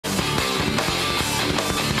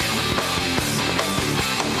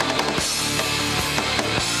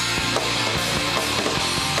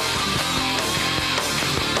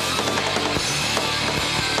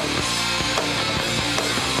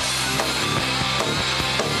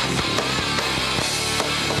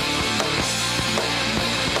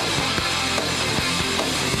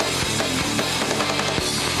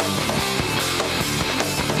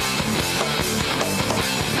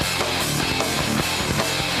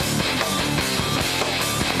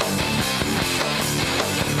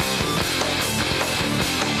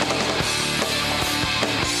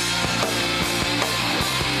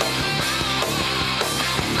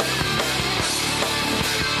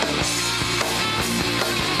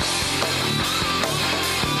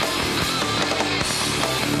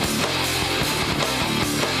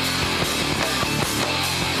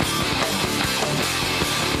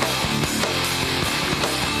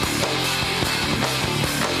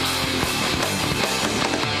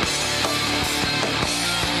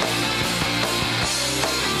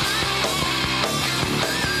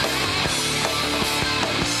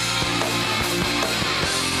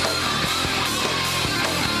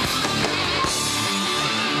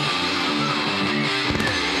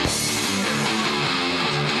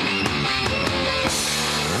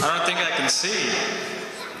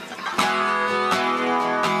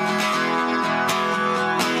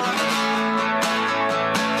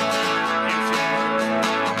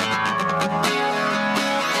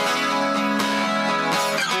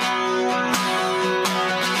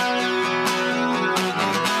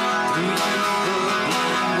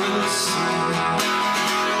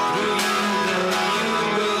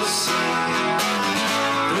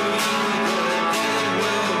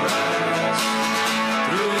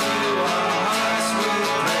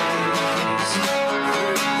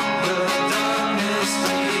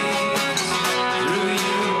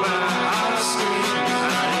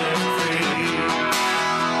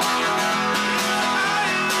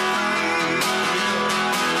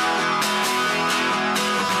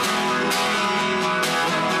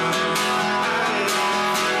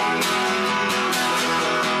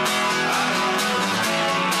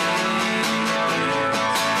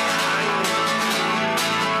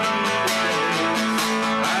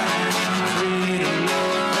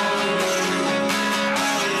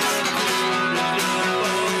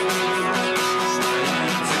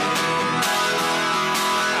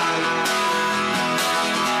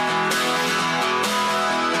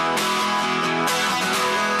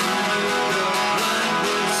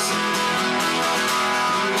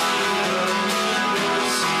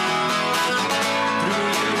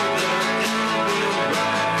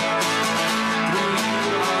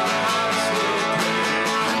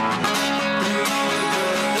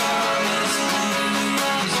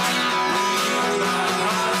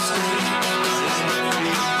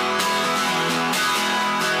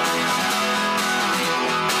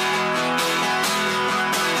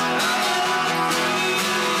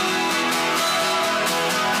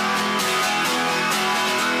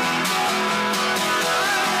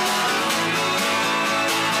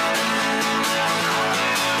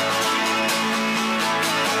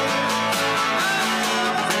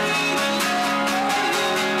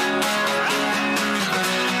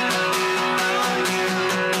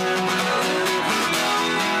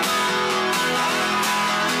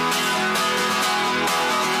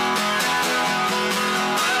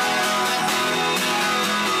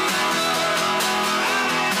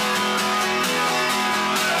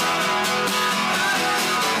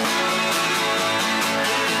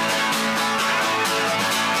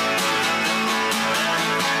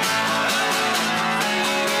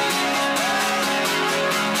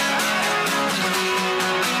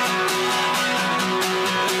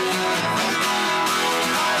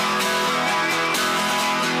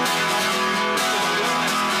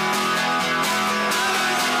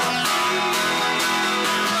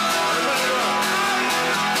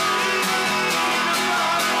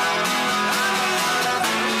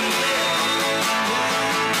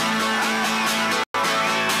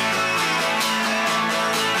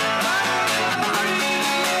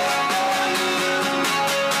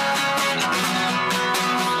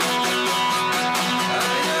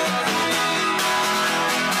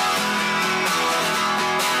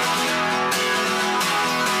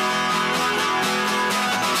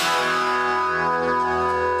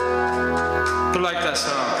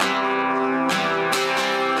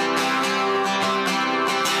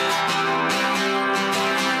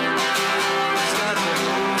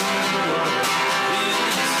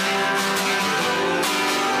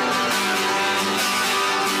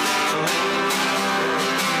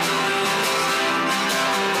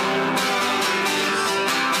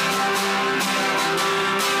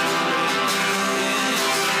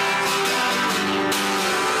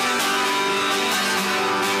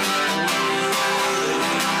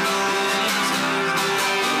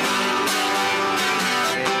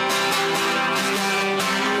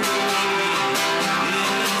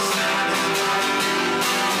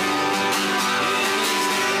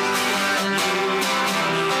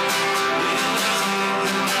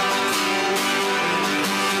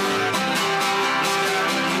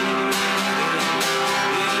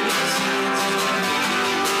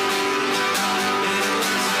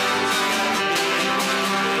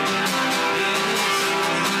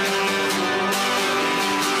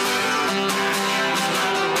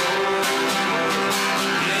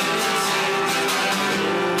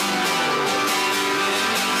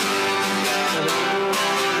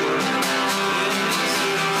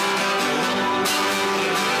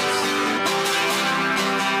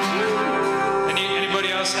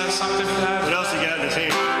else have something for that? What else you got in his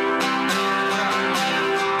hand?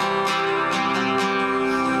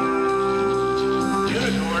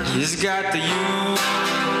 Unicorn. He's got the unicorn.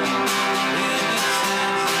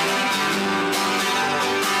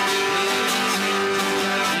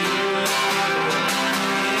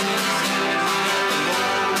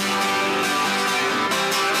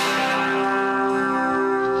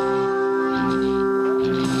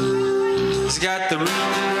 He's got the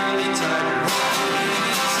really tiger.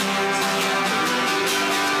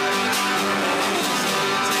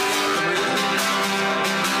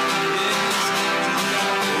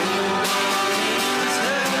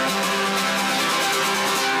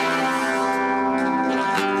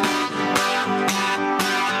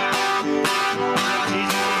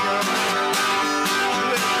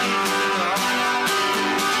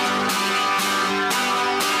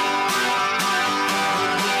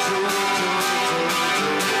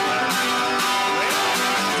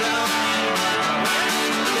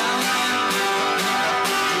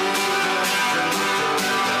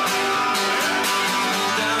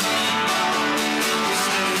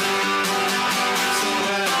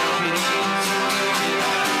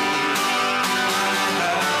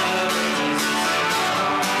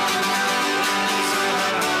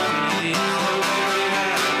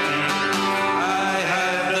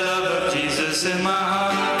 In my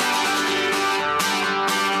heart,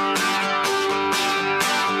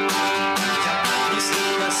 he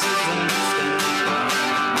still blesses and lifts me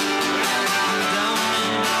down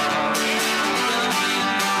in my heart,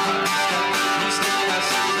 he still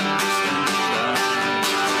blesses and lifts me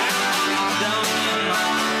down in my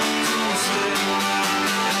heart to stay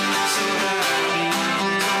so happy,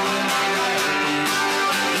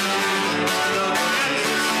 love Jesus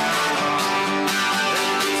in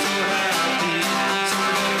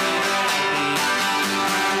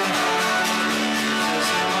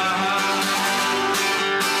my heart, so happy.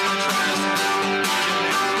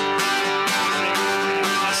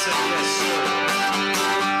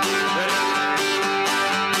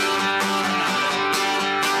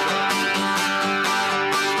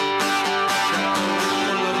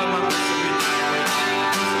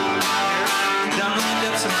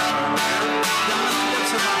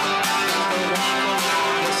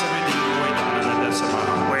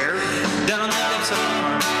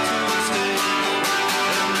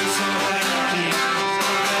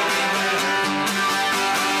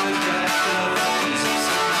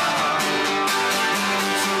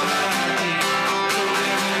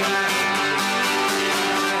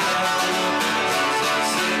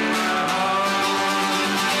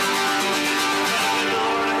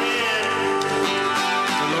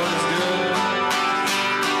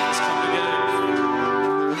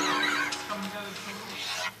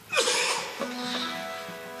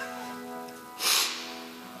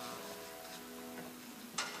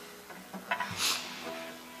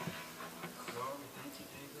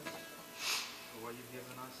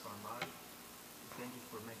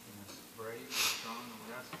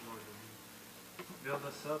 Build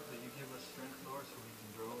us up that you give us strength, Lord, so we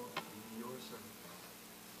can grow in your service.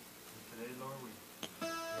 And today, Lord, we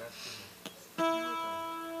ask you to be with our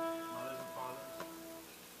mothers and fathers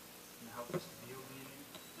and help us to be obedient.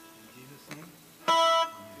 In Jesus' name,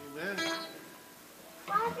 amen.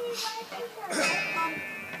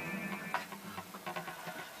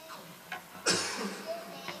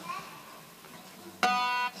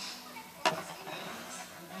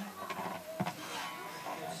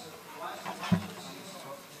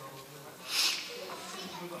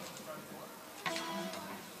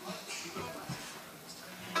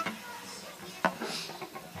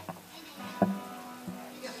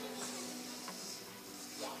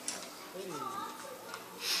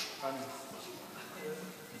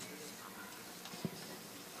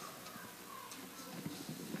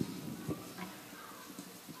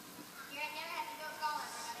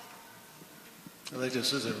 I think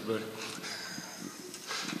this is everybody.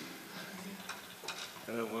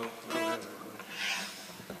 Well, we don't have everybody.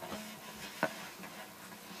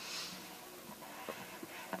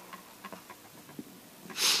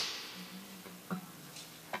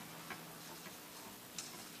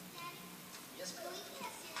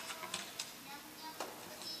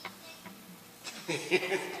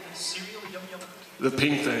 Cereal Yum Yum. The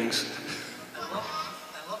pink things. I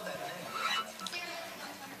love that name.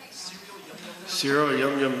 Cereal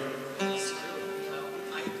Yum Yum. Cereal.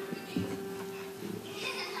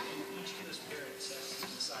 Each kid is parents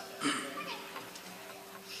decide that.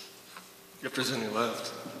 If there's any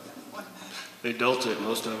left. They adult it,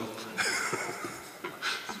 most of them.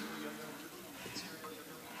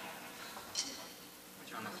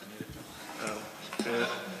 Oh,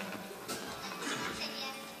 yeah.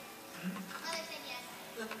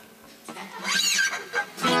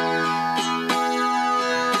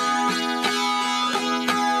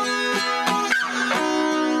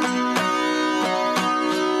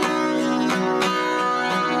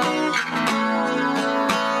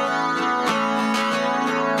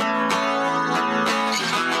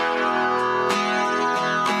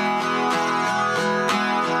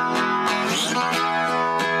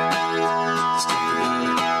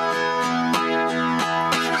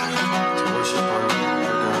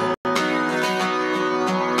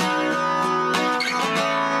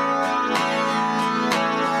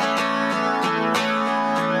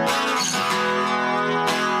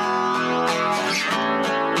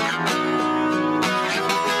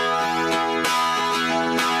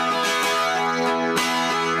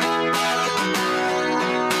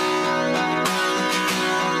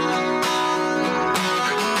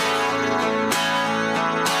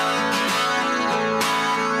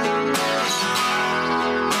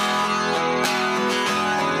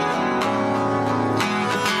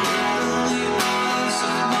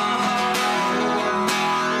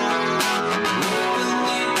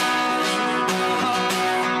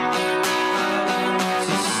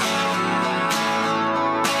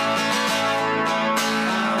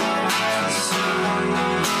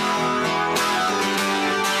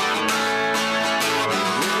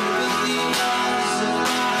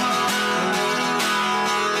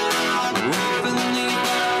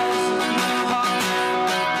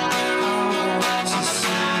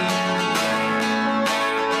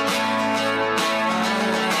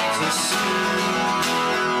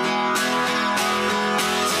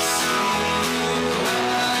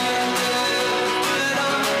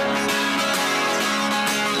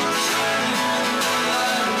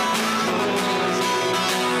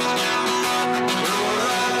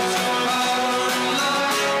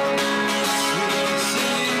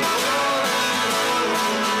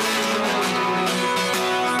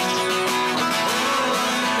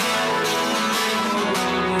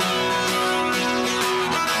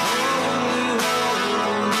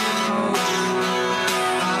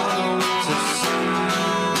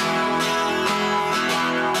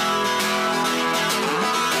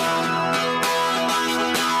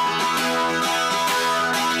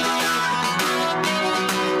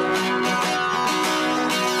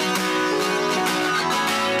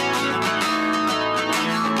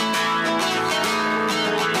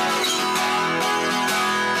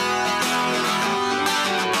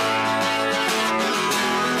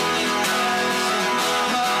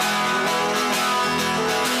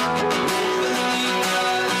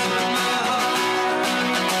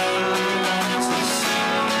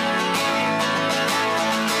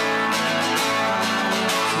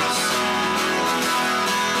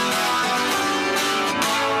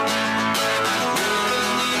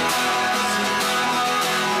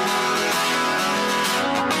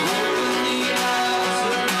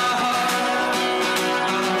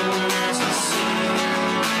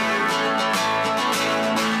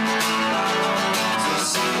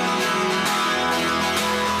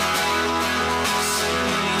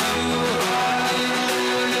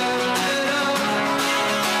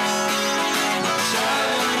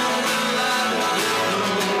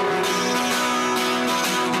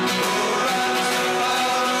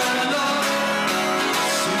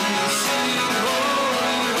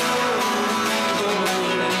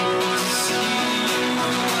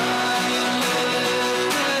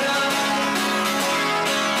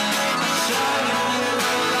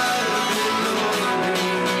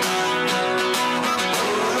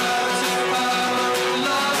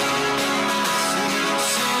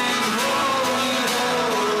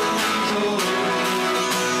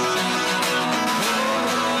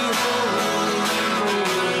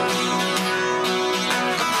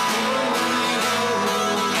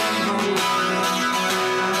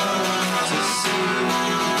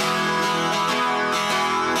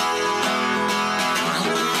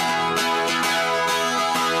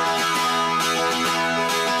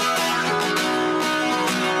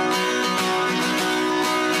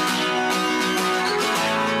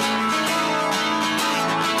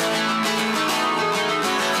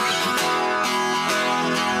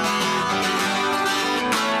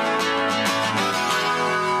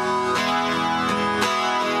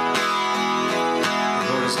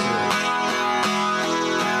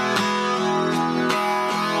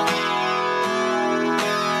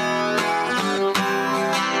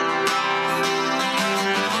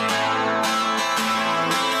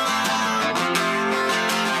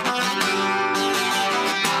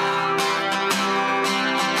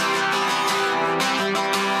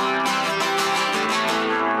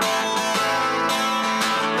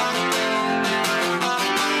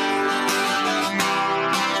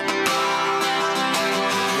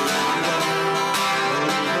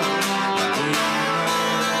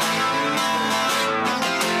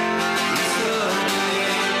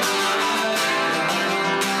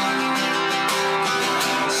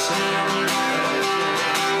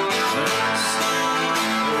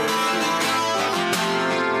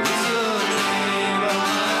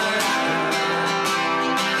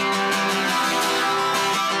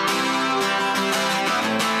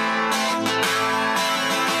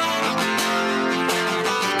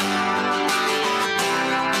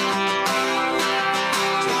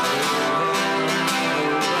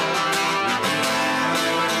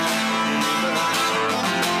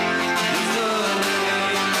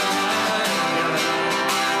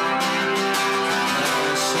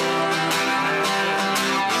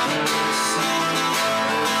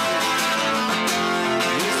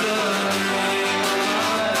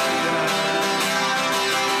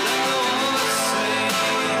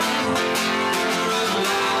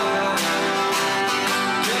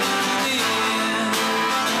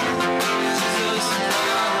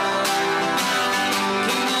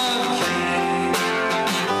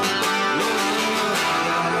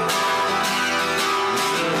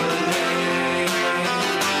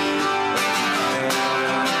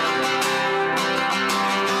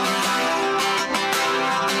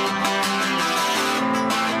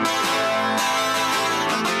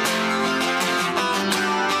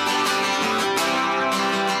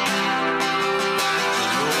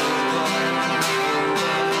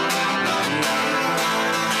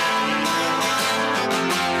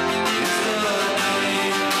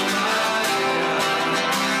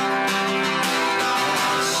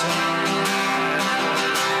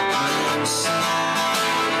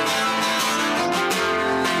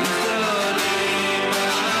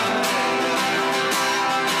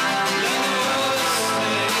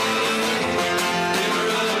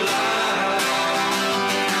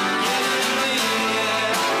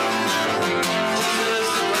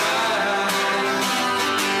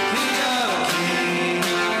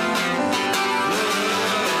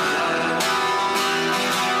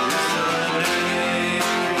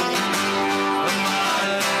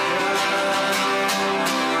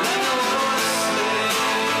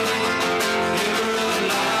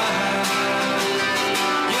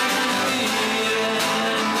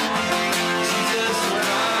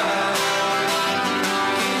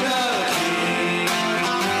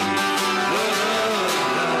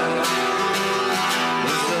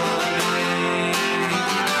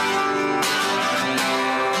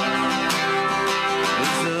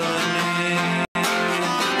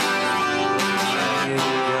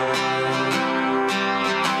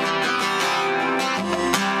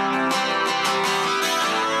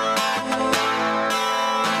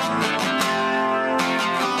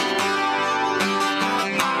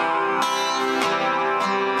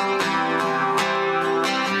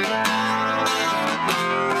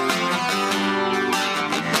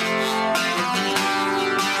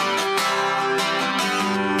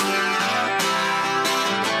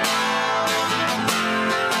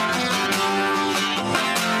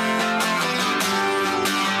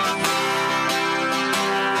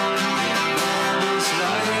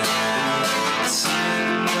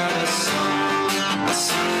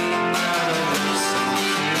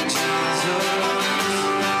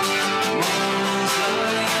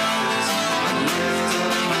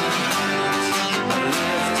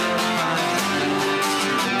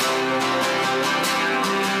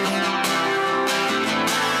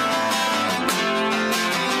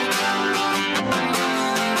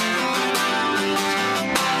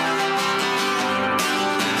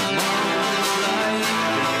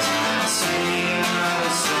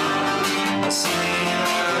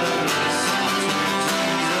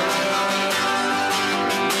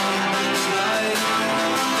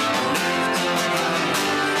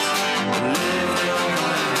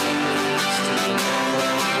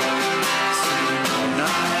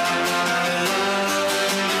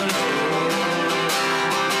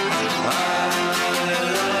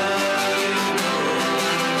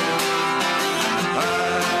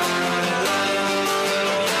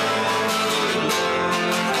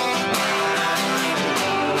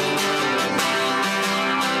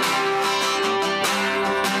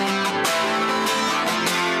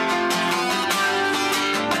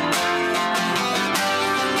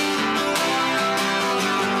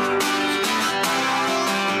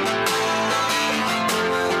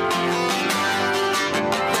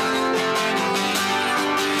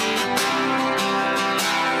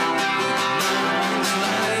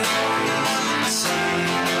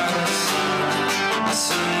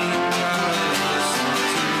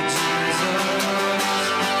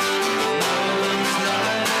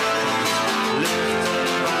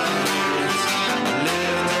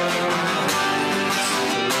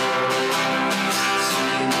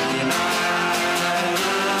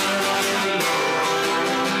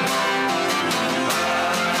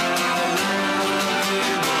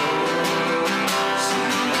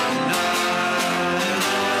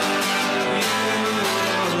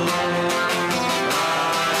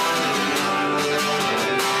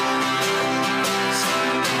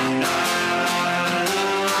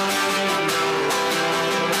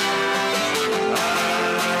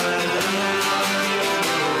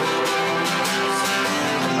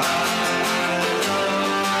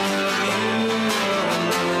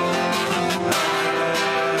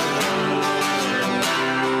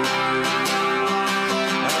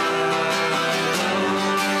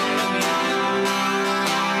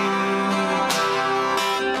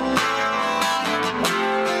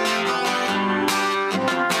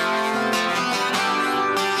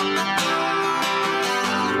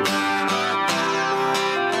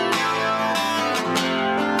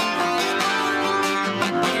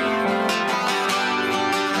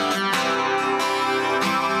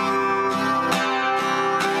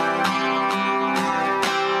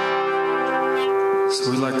 So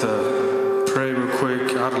we'd like to pray real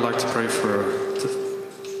quick. I'd like to pray for the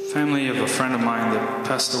family of a friend of mine that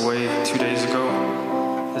passed away 2 days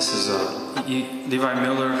ago. This is Levi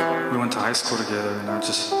Miller. We went to high school together, and I'd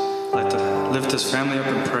just like to lift his family up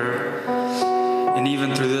in prayer. And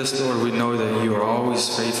even through this, Lord, we know that you are always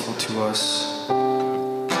faithful to us. We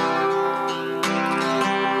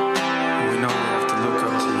know we have to look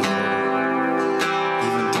up to you, Lord,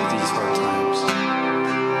 even through these hard times.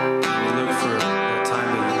 We look for that time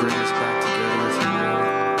that you bring us back together with you, Lord.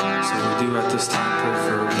 So we do at this time pray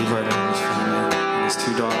for Levi and his family, and his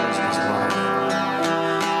 2 daughters and his wife.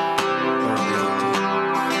 Lord, be with you.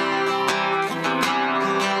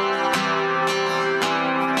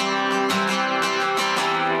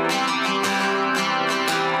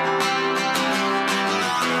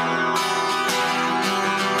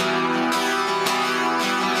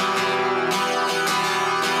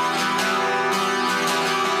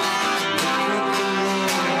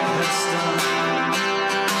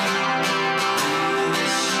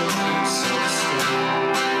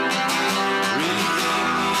 Really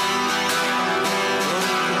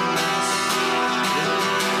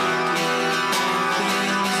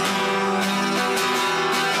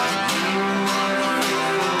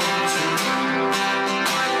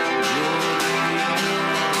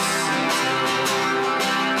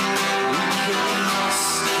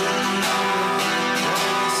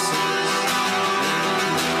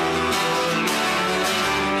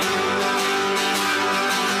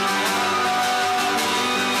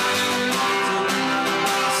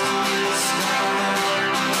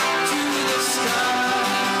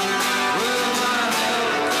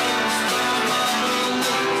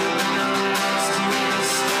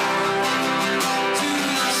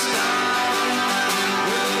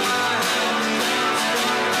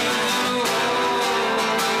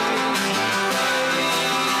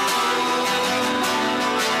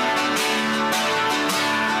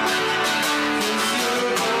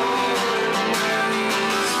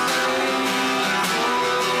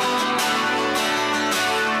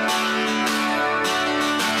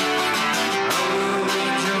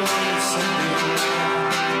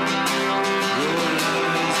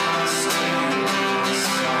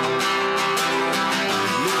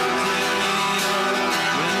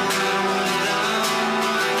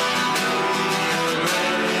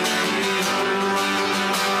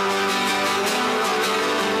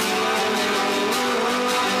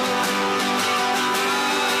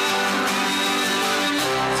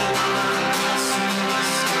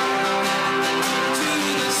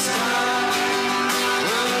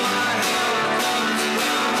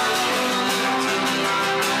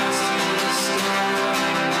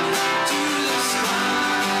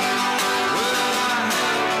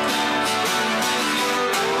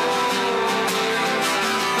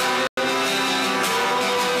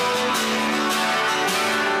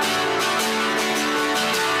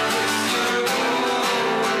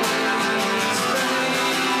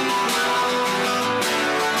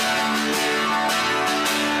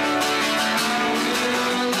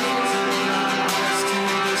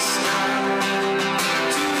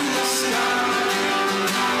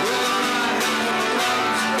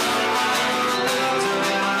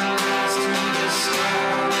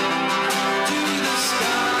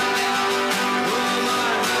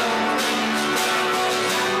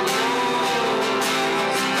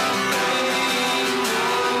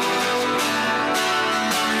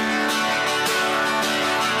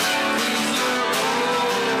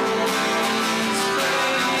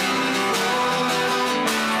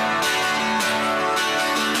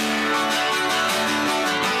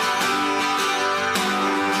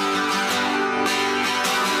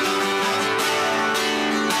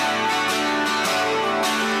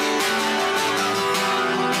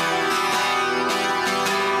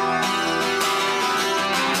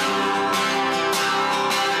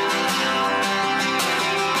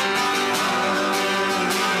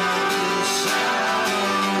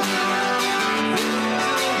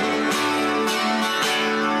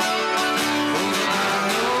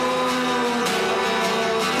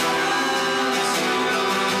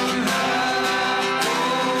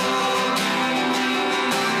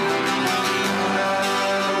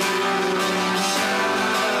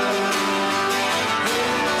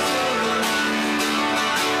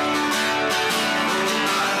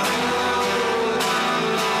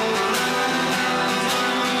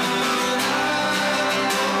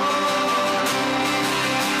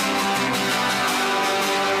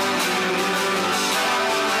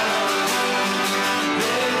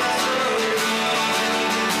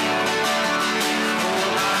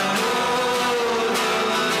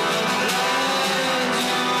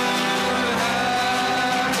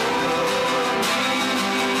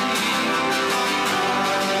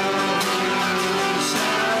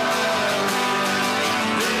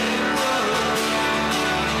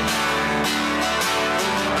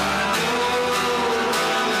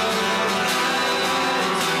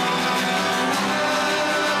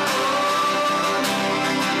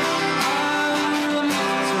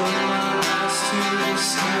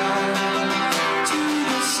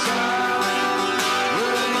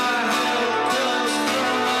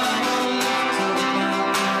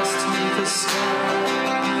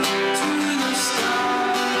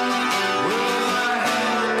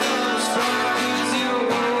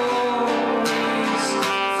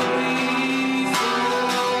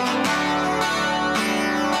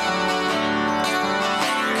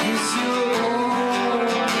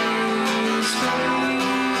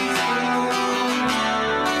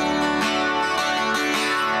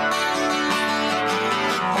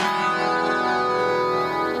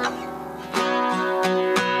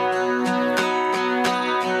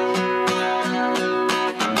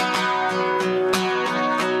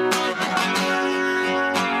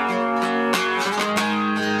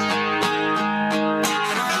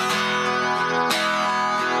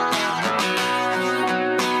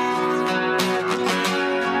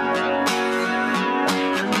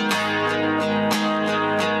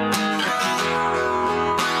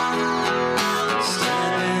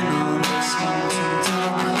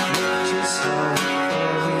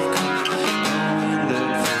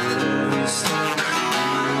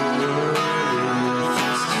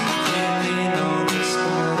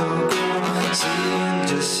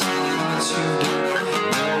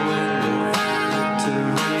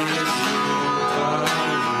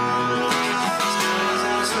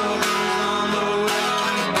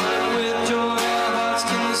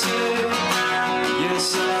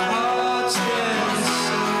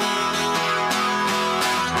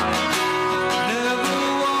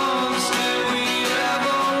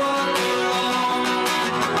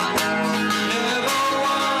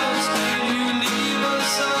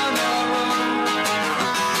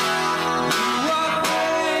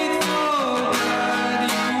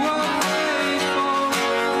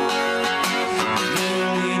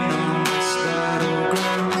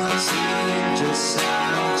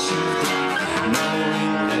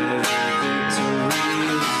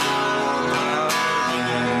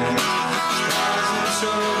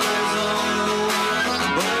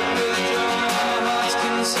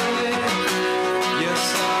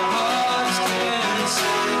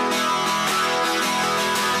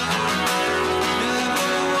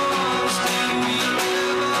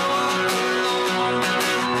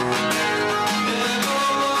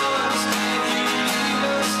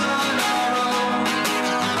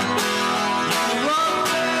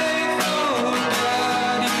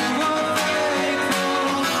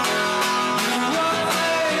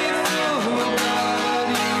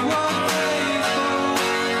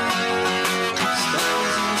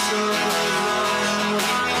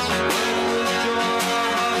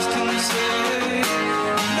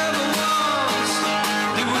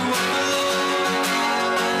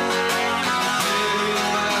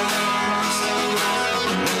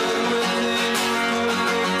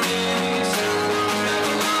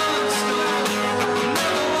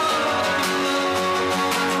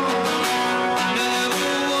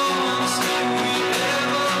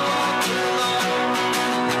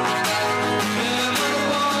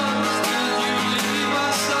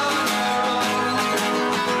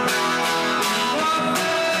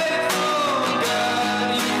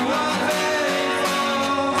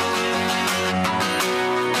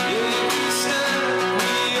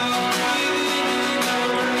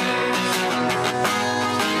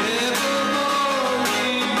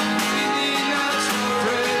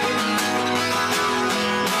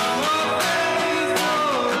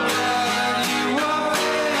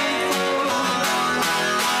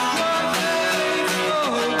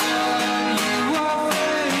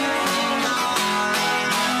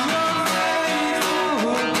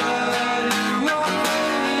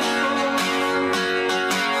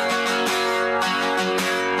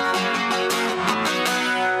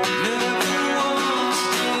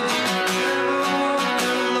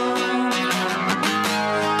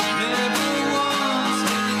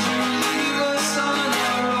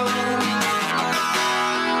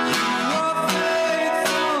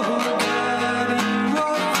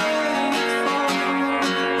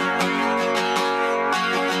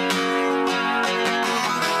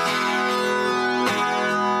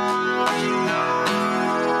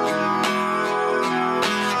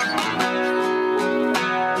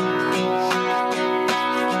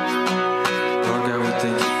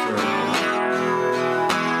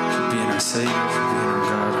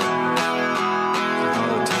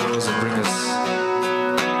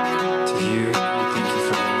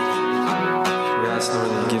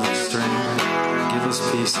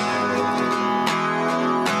peace in our world.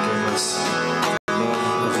 Give us the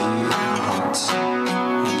love of you in our hearts.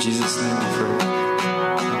 In Jesus' name we pray.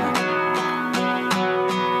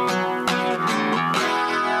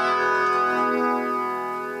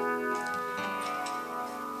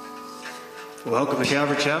 Welcome to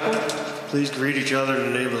Calvary Chapel. Please greet each other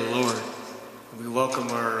in the name of the Lord. We welcome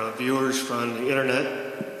our viewers from the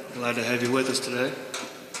internet. Glad to have you with us today.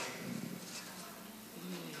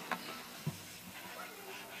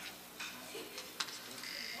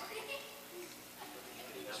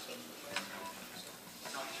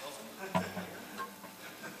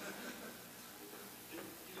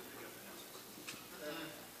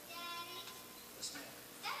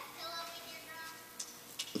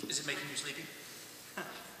 Is it making you sleepy?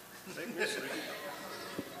 Yes, it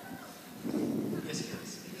is.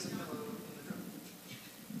 He doesn't pillow in the drum.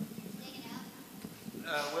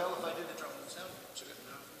 Well, if I did the drum, it would sound so good.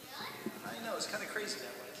 I know, it's kind of crazy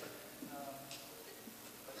that way.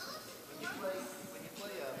 But when you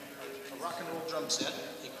play a rock and roll drum set,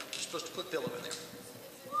 you're supposed to put pillow in there.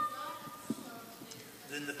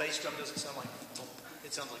 Then the bass drum doesn't sound like boom.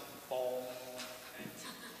 It sounds like ball,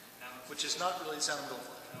 which is not really the sound I'm going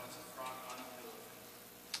for.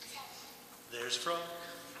 There's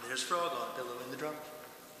frog on a pillow in the drum.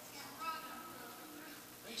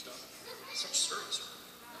 Thanks, Don. Such service.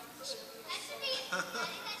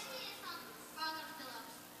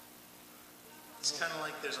 It's kind of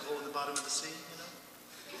like there's a hole in the bottom of the sea, you know?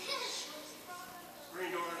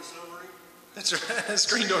 Screen door in the submarine. That's right.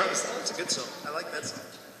 Screen door on the side. That's a good song. I like that song.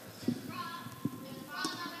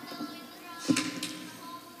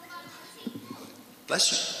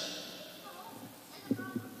 Bless you.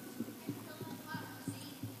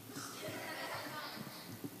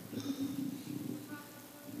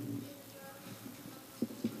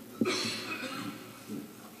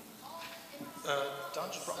 Don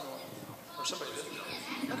just brought me one. Or somebody did.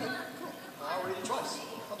 Okay, cool. I'll read it twice.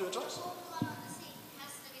 I'll do it twice.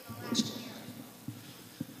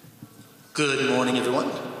 Good morning, everyone.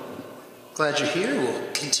 Glad you're here.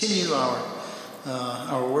 We'll continue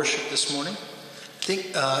our worship this morning.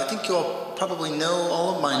 I think you all probably know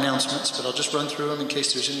all of my announcements, but I'll just run through them in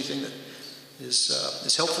case there's anything that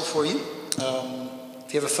is helpful for you.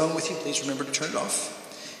 If you have a phone with you, please remember to turn it off.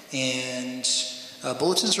 And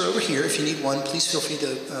bulletins are over here. If you need one, please feel free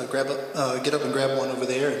to get up and grab one over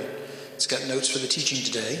there. And it's got notes for the teaching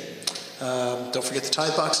today. Don't forget the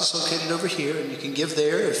tithe box is located over here, and you can give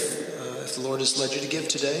there if the Lord has led you to give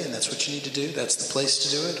today, and that's what you need to do. That's the place to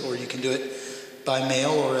do it, or you can do it by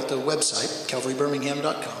mail or at the website,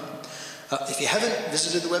 calvarybirmingham.com. If you haven't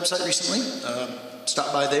visited the website recently,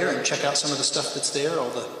 stop by there and check out some of the stuff that's there.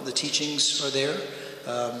 All the teachings are there.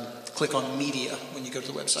 Click on media when you go to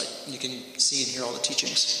the website. You can see and hear all the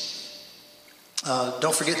teachings.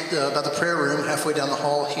 Don't forget about the prayer room halfway down the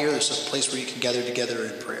hall here. There's a place where you can gather together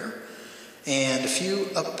in prayer. And a few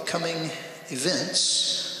upcoming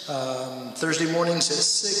events. Thursday mornings at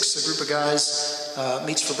 6, a group of guys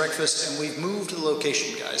meets for breakfast, and we've moved the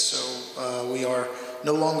location, guys. So we are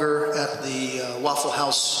no longer at the Waffle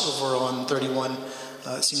House over on 31.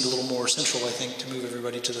 It seemed a little more central, I think, to move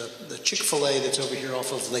everybody to the Chick-fil-A that's over here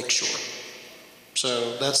off of Lakeshore.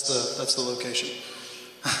 So that's the location.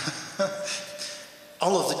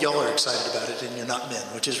 All of y'all are excited about it, and you're not men,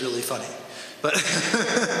 which is really funny. But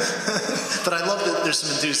but I love that there's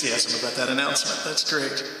some enthusiasm about that announcement. That's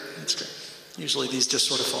great. That's great. Usually these just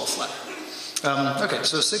sort of fall flat. Okay,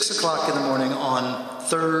 so 6 o'clock in the morning on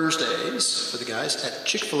Thursdays for the guys at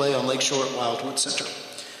Chick-fil-A on Lakeshore at Wildwood Center.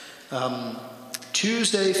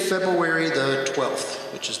 Tuesday, February the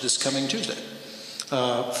 12th, which is this coming Tuesday,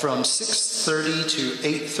 from 6:30 to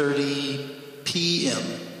 8:30 p.m.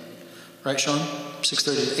 Right, Sean?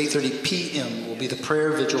 6:30 to 8:30 p.m. will be the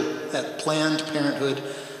prayer vigil at Planned Parenthood,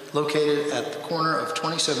 located at the corner of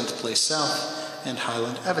 27th Place South and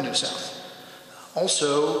Highland Avenue South.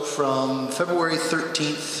 Also, from February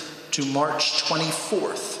 13th to March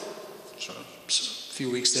 24th, so a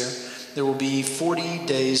few weeks there will be 40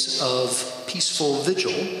 days of peaceful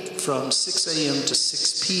vigil from 6 a.m. to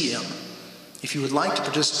 6 p.m. If you would like to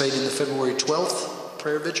participate in the February 12th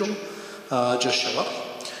prayer vigil, just show up.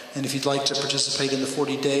 And if you'd like to participate in the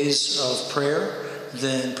 40 days of prayer,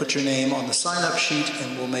 then put your name on the sign-up sheet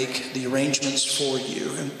and we'll make the arrangements for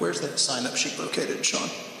you. And where's that sign-up sheet located, Sean?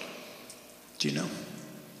 Do you know?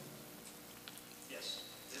 Yes.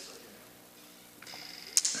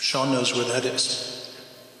 Sean knows where that is.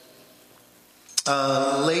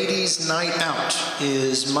 Ladies' Night Out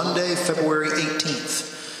is Monday, February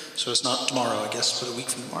 18th. So it's not tomorrow, I guess, but a week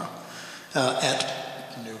from tomorrow.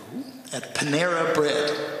 At Panera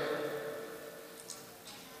Bread.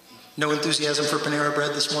 No enthusiasm for Panera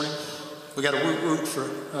Bread this morning? We got a woot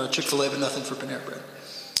for Chick-fil-A, but nothing for Panera Bread.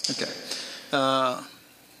 Okay.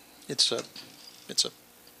 It's a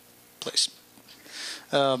place.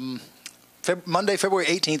 Monday, February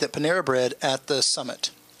 18th at Panera Bread at the Summit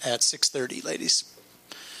at 6:30, ladies.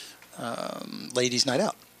 Ladies' night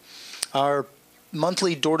out. Our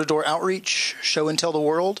monthly door-to-door outreach, Show and Tell the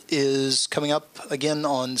World, is coming up again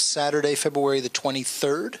on Saturday, February the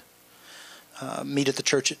 23rd. Meet at the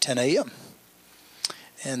church at 10 a.m.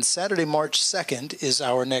 And Saturday, March 2nd, is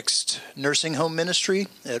our next nursing home ministry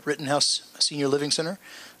at Rittenhouse Senior Living Center.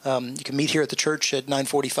 You can meet here at the church at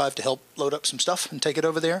 9:45 to help load up some stuff and take it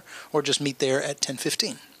over there, or just meet there at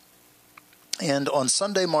 10:15. And on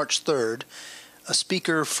Sunday, March 3rd, a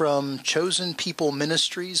speaker from Chosen People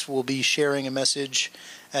Ministries will be sharing a message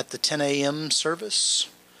at the 10 a.m. service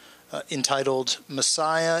entitled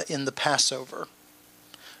Messiah in the Passover.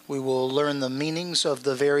 We will learn the meanings of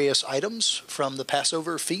the various items from the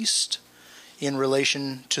Passover feast in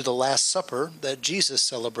relation to the Last Supper that Jesus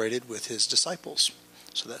celebrated with his disciples.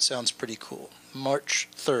 So that sounds pretty cool. March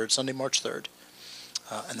 3rd, Sunday, March 3rd.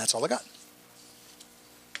 And that's all I got.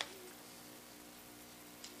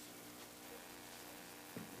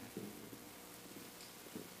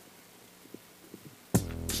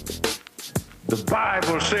 The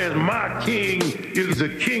Bible says, my king is the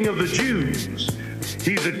king of the Jews.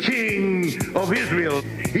 He's the king of Israel.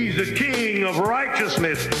 He's the king of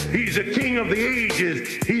righteousness. He's the king of the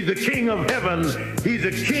ages. He's the king of heaven. He's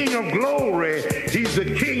the king of glory. He's the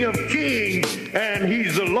king of kings. And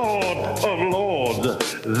he's the Lord of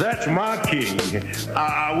lords. That's my king.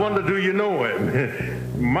 I wonder, do you know him?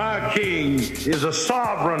 My king is a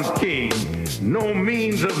sovereign king. No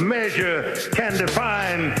means of measure can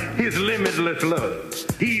define his limitless love.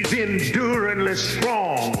 He's enduringly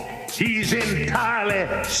strong. He's entirely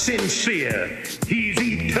sincere. He's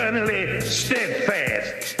eternally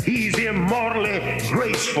steadfast. He's immortally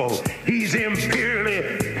graceful. He's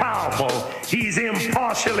imperially powerful. He's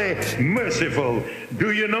impartially merciful.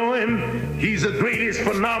 Do you know him? He's the greatest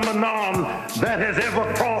phenomenon that has ever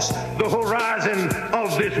crossed the horizon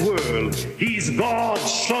of this world. He's God's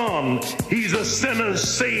Son. He's a sinner's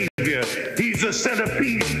Savior. He's the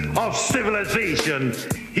centerpiece of civilization.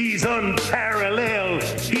 He's unparalleled.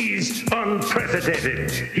 He's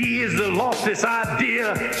unprecedented. He is the loftiest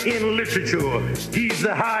idea in literature. He's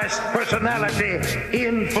the highest personality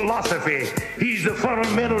in philosophy. He's the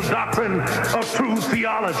fundamental doctrine of true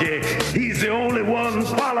theology. He's the only one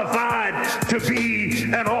qualified to be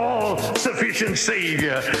an all-sufficient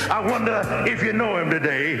Savior. I wonder if you know him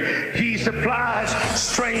today. He supplies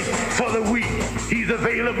strength for the weak. He's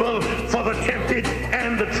available for the tempted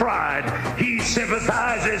and the tried. He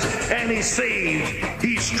sympathizes and he saves.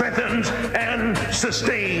 He strengthens and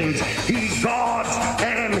sustains. He guards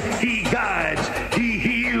and he guides. He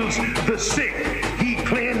heals the sick. He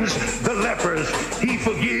cleanses the lepers. He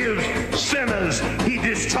forgives sinners. He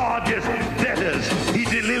discharges debtors. He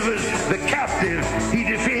delivers the captive. He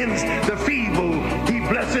defends the feeble. He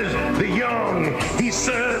blesses the young. He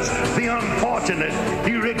serves the unfortunate.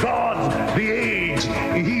 He regards the aged.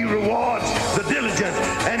 He rewards the diligent,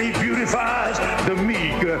 and he beautifies the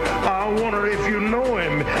meek. I wonder if you know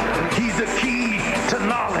him. He's the key to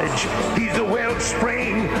knowledge. He's the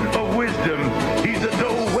wellspring of wisdom. He's the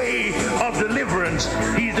doorway of deliverance.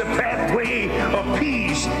 He's the pathway of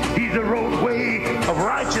peace. He's the roadway of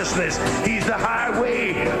righteousness. He's the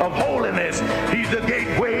highway of holiness. He's the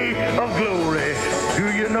gateway of glory.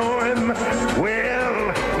 Do you know him?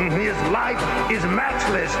 Well, his life is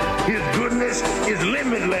matchless. His goodness is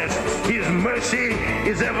limitless. His mercy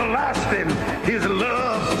is everlasting. His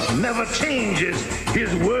love never changes.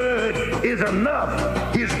 His word is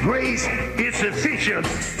enough. His grace is sufficient.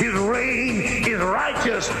 His reign is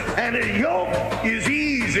righteous. And his yoke is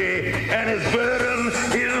easy. And his burden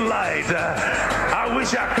is light. I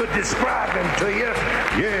wish I could describe him to you.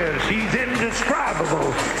 Yes, he's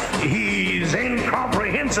indescribable. He's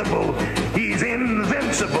incomprehensible. He's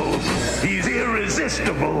invincible. He's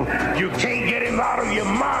irresistible. You can't get him out of your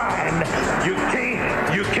mind. You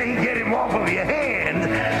can't get him off of your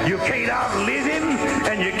hand. You can't outlive him,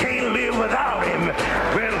 and you can't live without him.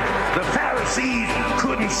 Well, the Pharisees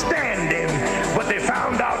couldn't stand him, but they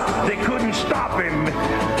found out they couldn't stop him.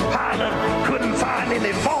 Pilate couldn't find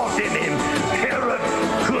any fault in him. Herod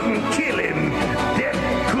couldn't kill him.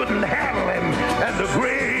 Death couldn't handle him, and the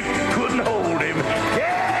grave couldn't hold him.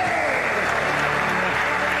 Yeah!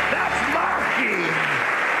 That's my king.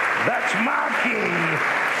 That's my king.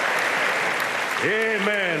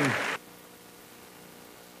 Amen.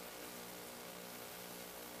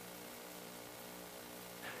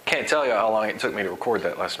 Okay, can't tell you how long it took me to record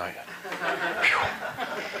that last night.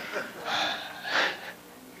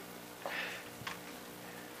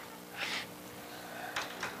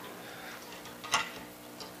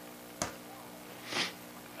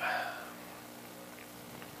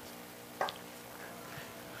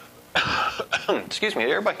 Excuse me,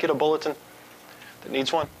 did everybody get a bulletin that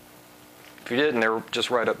needs one? If you didn't, they're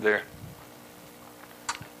just right up there.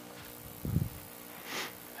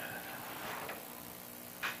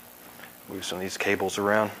 Move some of these cables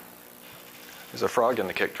around. There's a frog in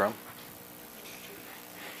the kick drum.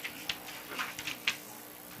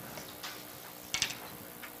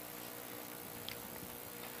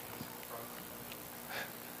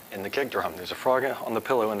 In the kick drum. There's a frog on the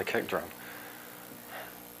pillow in the kick drum.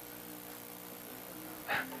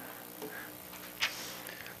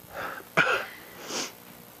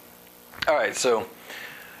 All right, so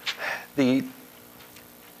the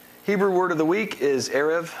Hebrew word of the week is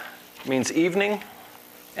erev, means evening.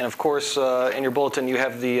 And of course, in your bulletin, you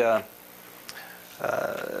have the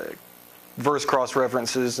verse cross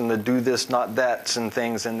references and the do this, not that's and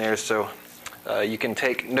things in there. So you can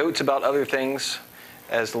take notes about other things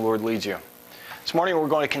as the Lord leads you. This morning, we're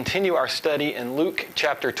going to continue our study in Luke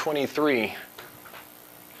chapter 23.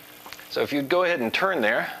 So if you'd go ahead and turn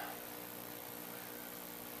there.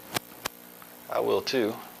 I will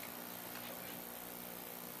too.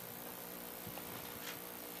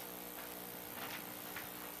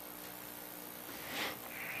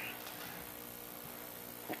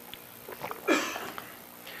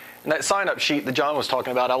 And that sign-up sheet that John was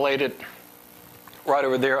talking about, I laid it right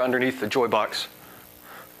over there underneath the joy box.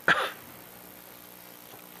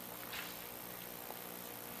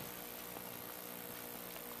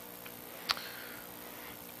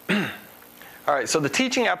 All right, so the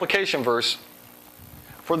teaching application verse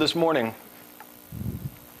for this morning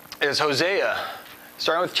is Hosea,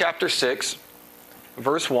 starting with chapter 6,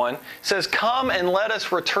 verse 1. It says, "Come and let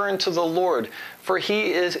us return to the Lord, for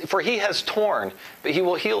he has torn, but he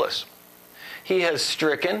will heal us. He has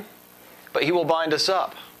stricken, but he will bind us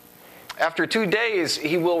up. After 2 days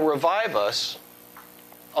he will revive us.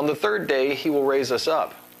 On the third day he will raise us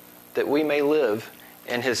up, that we may live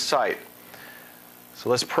in his sight." So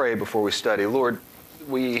let's pray before we study. Lord,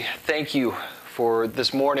 we thank you for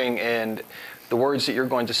this morning and the words that you're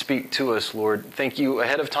going to speak to us, Lord. Thank you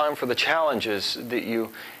ahead of time for the challenges that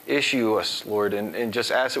you issue us, Lord, and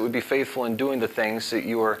just ask that we be faithful in doing the things that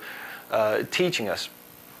you are teaching us.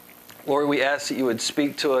 Lord, we ask that you would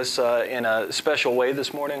speak to us in a special way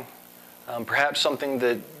this morning, perhaps something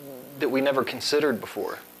that we never considered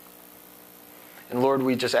before. And Lord,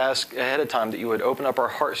 we just ask ahead of time that you would open up our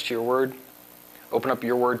hearts to your word, open up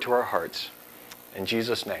your word to our hearts. In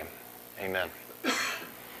Jesus' name, amen.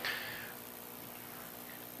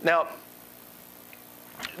 Now,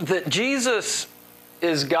 that Jesus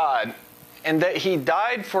is God and that he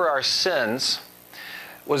died for our sins,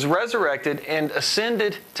 was resurrected and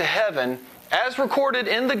ascended to heaven as recorded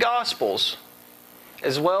in the Gospels,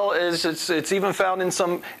 as well as it's even found in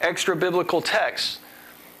some extra biblical texts.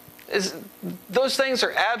 Those things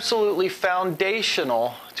are absolutely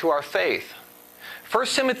foundational to our faith.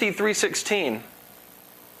 1 Timothy 3:16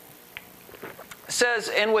 says,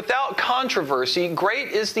 "And without controversy, great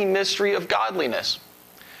is the mystery of godliness.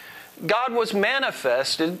 God was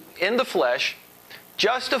manifested in the flesh,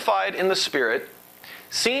 justified in the Spirit,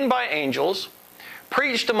 seen by angels,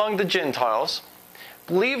 preached among the Gentiles,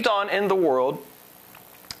 believed on in the world,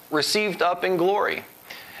 received up in glory."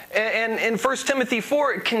 And in 1 Timothy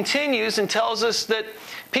 4, it continues and tells us that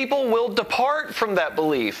people will depart from that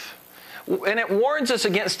belief. And it warns us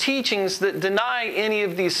against teachings that deny any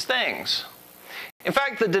of these things. In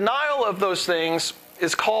fact, the denial of those things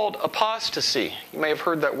is called apostasy. You may have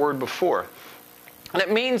heard that word before. And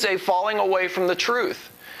it means a falling away from the truth.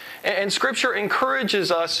 And Scripture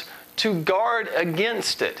encourages us to guard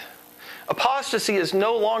against it. Apostasy is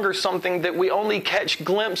no longer something that we only catch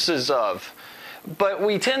glimpses of, but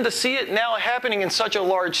we tend to see it now happening in such a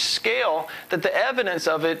large scale that the evidence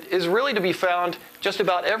of it is really to be found just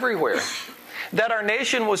about everywhere. That our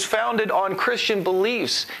nation was founded on Christian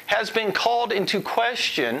beliefs has been called into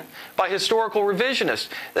question by historical revisionists.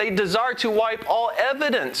 They desire to wipe all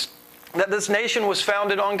evidence that this nation was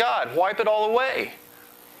founded on God, wipe it all away.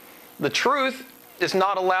 The truth is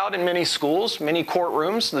not allowed in many schools, many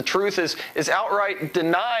courtrooms. The truth is outright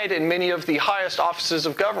denied in many of the highest offices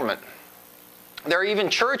of government. There are even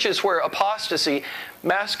churches where apostasy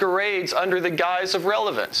masquerades under the guise of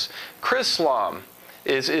relevance. Chrislam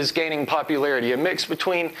is gaining popularity, a mix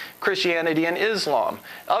between Christianity and Islam.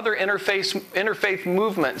 Other interfaith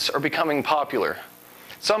movements are becoming popular.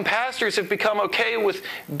 Some pastors have become okay with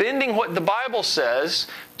bending what the Bible says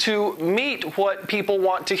to meet what people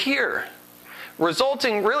want to hear,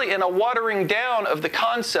 resulting really in a watering down of the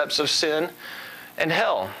concepts of sin and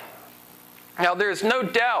hell. Now, there's no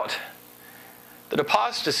doubt that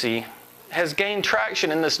apostasy has gained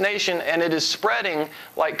traction in this nation, and it is spreading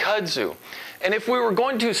like kudzu. And if we were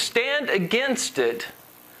going to stand against it,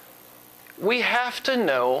 we have to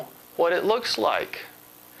know what it looks like.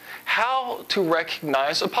 How to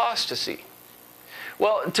recognize apostasy.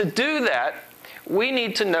 Well, to do that, we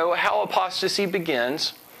need to know how apostasy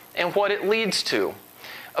begins and what it leads to.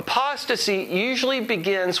 Apostasy usually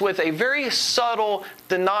begins with a very subtle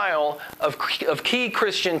denial of key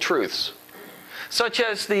Christian truths, such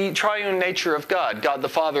as the triune nature of God, God the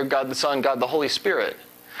Father, God the Son, God the Holy Spirit,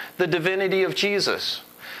 the divinity of Jesus,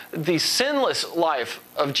 the sinless life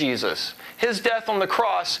of Jesus, his death on the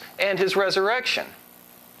cross, and his resurrection.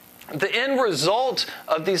 The end result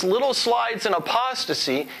of these little slides in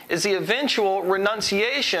apostasy is the eventual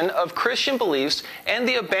renunciation of Christian beliefs and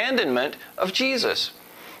the abandonment of Jesus.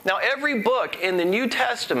 Now, every book in the New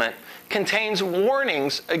Testament contains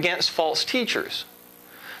warnings against false teachers.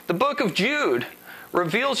 The book of Jude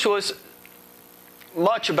reveals to us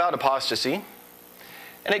much about apostasy,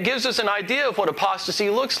 and it gives us an idea of what apostasy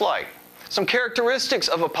looks like. Some characteristics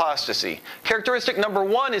of apostasy. Characteristic number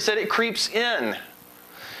one is that it creeps in.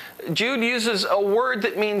 Jude uses a word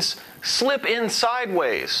that means slip in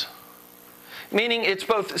sideways, meaning it's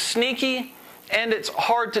both sneaky and it's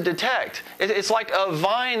hard to detect. It's like a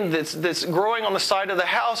vine that's growing on the side of the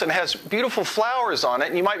house and has beautiful flowers on it,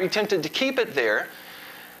 and you might be tempted to keep it there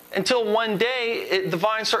until one day the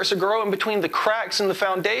vine starts to grow in between the cracks in the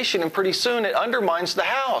foundation, and pretty soon it undermines the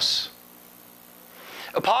house.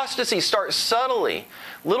 Apostasy starts subtly,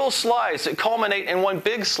 little slides that culminate in one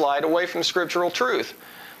big slide away from scriptural truth.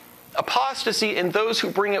 Apostasy and those who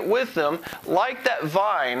bring it with them, like that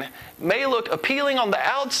vine, may look appealing on the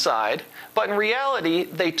outside, but in reality,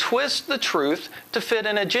 they twist the truth to fit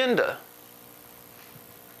an agenda.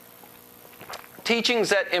 Teachings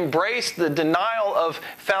that embrace the denial of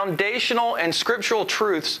foundational and scriptural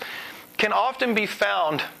truths can often be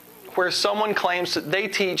found where someone claims that they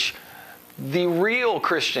teach the real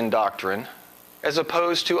Christian doctrine as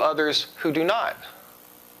opposed to others who do not.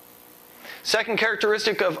 Second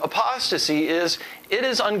characteristic of apostasy is it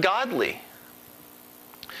is ungodly.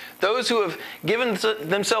 Those who have given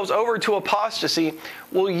themselves over to apostasy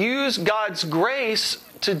will use God's grace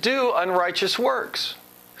to do unrighteous works.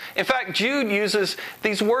 In fact, Jude uses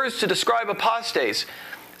these words to describe apostates,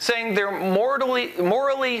 saying they're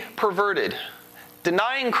morally perverted,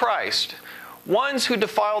 denying Christ, ones who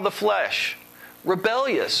defile the flesh,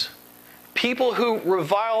 rebellious, people who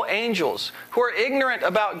revile angels, who are ignorant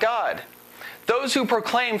about God, those who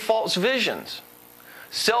proclaim false visions,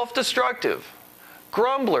 self-destructive,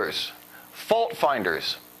 grumblers,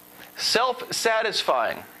 fault-finders,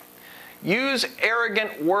 self-satisfying, use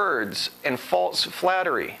arrogant words and false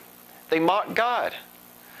flattery. They mock God,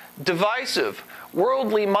 divisive,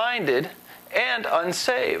 worldly-minded, and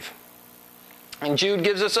unsaved. And Jude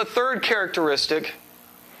gives us a third characteristic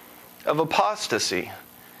of apostasy,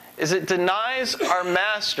 is it denies our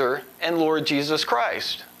Master and Lord Jesus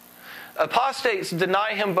Christ. Apostates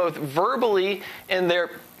deny him both verbally in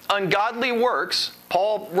their ungodly works.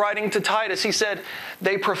 Paul, writing to Titus, he said,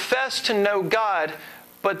 they profess to know God,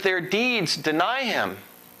 but their deeds deny him.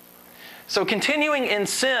 So continuing in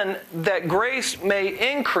sin, that grace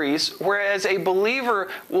may increase, whereas a believer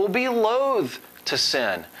will be loath to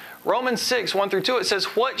sin. Romans 6, 1 through 2, it says,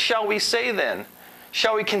 what shall we say then?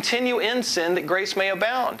 Shall we continue in sin that grace may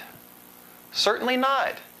abound? Certainly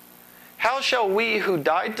not. How shall we who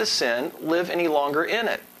died to sin live any longer in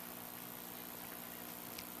it?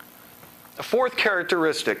 A fourth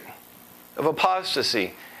characteristic of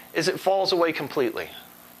apostasy is it falls away completely.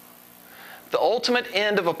 The ultimate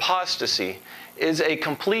end of apostasy is a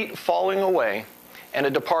complete falling away and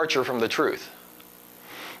a departure from the truth.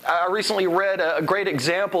 I recently read a great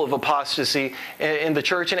example of apostasy in the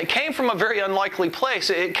church, and it came from a very unlikely place.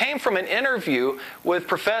 It came from an interview with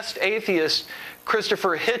professed atheist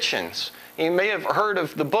Christopher Hitchens. You may have heard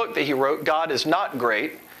of the book that he wrote, God is Not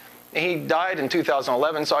Great. He died in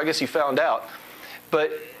 2011, so I guess he found out.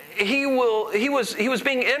 But he was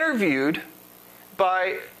being interviewed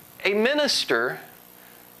by a minister,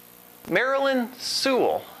 Marilyn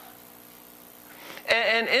Sewell.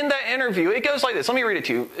 And in that interview, it goes like this. Let me read it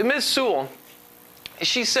to you. Ms. Sewell,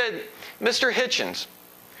 she said, Mr. Hitchens,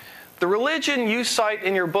 the religion you cite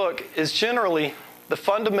in your book is generally the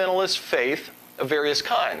fundamentalist faith of various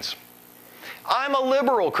kinds. I'm a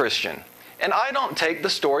liberal Christian, and I don't take the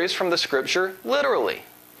stories from the Scripture literally.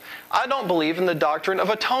 I don't believe in the doctrine of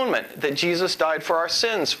atonement, that Jesus died for our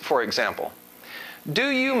sins, for example. Do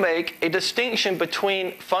you make a distinction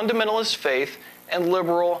between fundamentalist faith and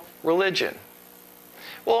liberal religion?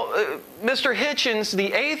 Well, Mr. Hitchens,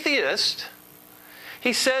 the atheist,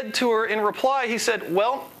 he said to her in reply, he said,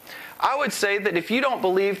 well, I would say that if you don't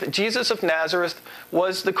believe that Jesus of Nazareth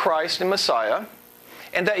was the Christ and Messiah,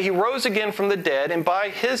 and that he rose again from the dead, and by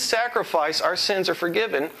his sacrifice our sins are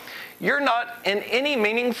forgiven, you're not in any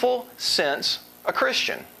meaningful sense a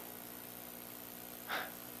Christian.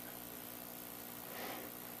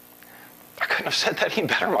 I couldn't have said that any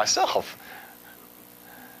better myself.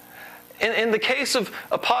 In the case of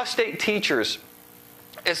apostate teachers,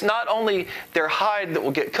 it's not only their hide that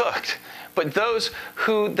will get cooked, but those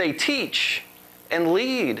who they teach and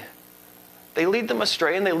lead. They lead them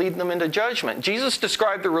astray and they lead them into judgment. Jesus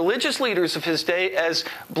described the religious leaders of his day as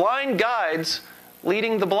blind guides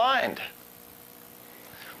leading the blind.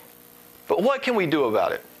 But what can we do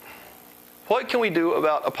about it? What can we do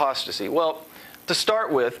about apostasy? Well, to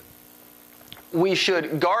start with, we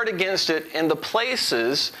should guard against it in the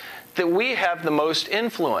places that we have the most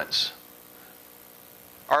influence.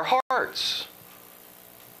 Our hearts,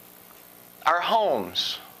 our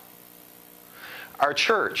homes, our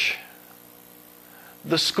church,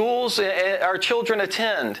 the schools our children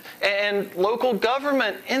attend, and local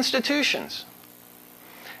government institutions.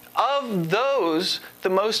 Of those, the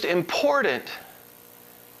most important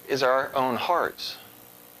is our own hearts.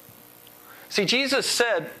 See, Jesus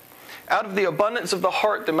said, out of the abundance of the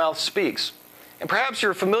heart, the mouth speaks. And perhaps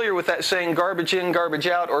you're familiar with that saying, garbage in, garbage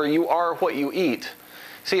out, or you are what you eat.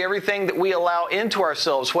 See, everything that we allow into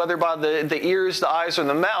ourselves, whether by the ears, the eyes, or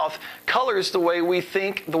the mouth, colors the way we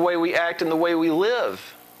think, the way we act, and the way we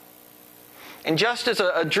live. And just as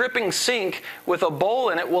a dripping sink with a bowl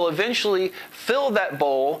in it will eventually fill that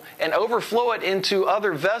bowl and overflow it into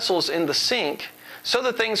other vessels in the sink, so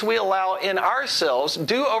the things we allow in ourselves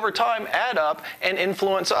do over time add up and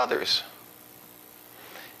influence others.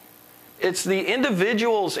 It's the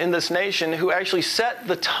individuals in this nation who actually set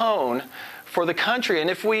the tone for the country.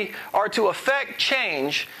 And if we are to affect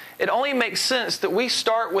change, it only makes sense that we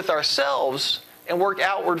start with ourselves and work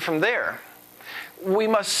outward from there. We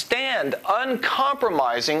must stand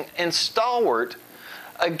uncompromising and stalwart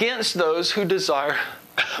against those who desire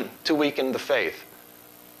to weaken the faith.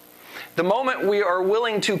 The moment we are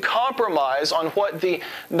willing to compromise on what the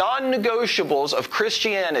non-negotiables of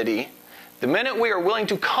Christianity, the minute we are willing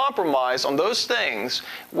to compromise on those things,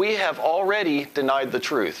 we have already denied the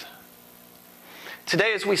truth.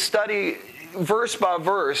 Today, as we study verse by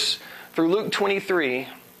verse through Luke 23,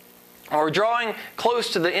 we're drawing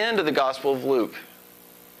close to the end of the Gospel of Luke.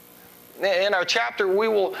 In our chapter, we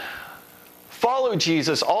will follow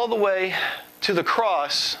Jesus all the way to the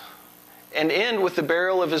cross and end with the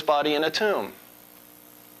burial of his body in a tomb.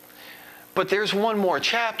 But there's one more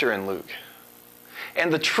chapter in Luke.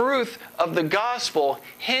 And the truth of the gospel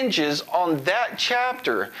hinges on that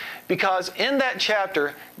chapter, because in that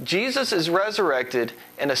chapter, Jesus is resurrected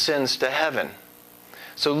and ascends to heaven.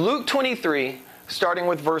 So Luke 23, starting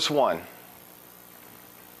with verse 1,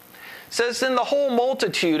 says, Then the whole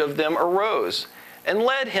multitude of them arose and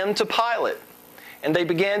led him to Pilate. And they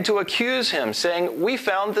began to accuse him, saying, We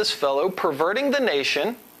found this fellow perverting the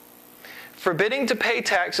nation, forbidding to pay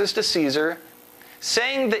taxes to Caesar,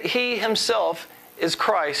 saying that he himself is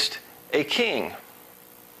Christ, a king.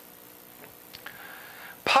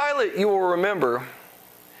 Pilate, you will remember,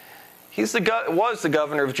 was the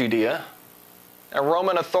governor of Judea, a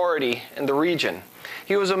Roman authority in the region.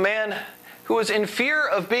 He was a man who was in fear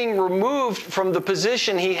of being removed from the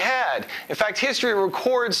position he had. In fact, history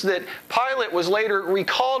records that Pilate was later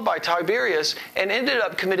recalled by Tiberius and ended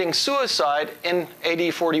up committing suicide in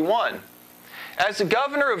AD 41. As the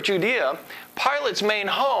governor of Judea, Pilate's main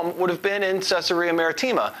home would have been in Caesarea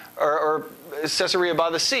Maritima, or Caesarea by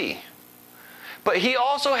the sea. But he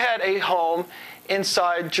also had a home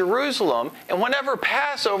inside Jerusalem, and whenever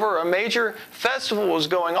Passover, a major festival, was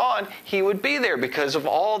going on, he would be there because of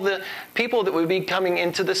all the people that would be coming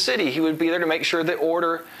into the city. He would be there to make sure that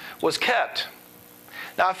order was kept.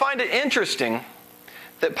 Now, I find it interesting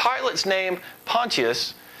that Pilate's name,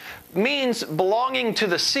 Pontius, means belonging to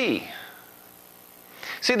the sea.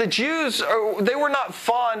 See, the Jews, they were not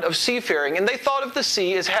fond of seafaring, and they thought of the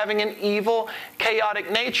sea as having an evil,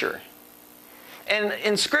 chaotic nature. And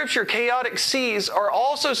in Scripture, chaotic seas are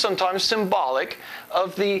also sometimes symbolic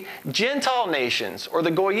of the Gentile nations, or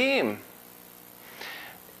the Goyim.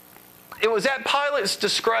 It was at Pilate's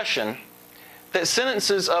discretion that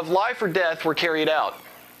sentences of life or death were carried out.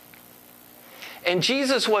 And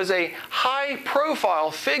Jesus was a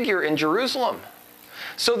high-profile figure in Jerusalem.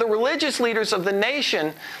 So the religious leaders of the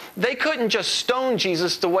nation, they couldn't just stone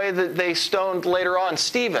Jesus the way that they stoned later on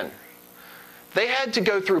Stephen. They had to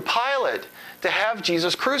go through Pilate to have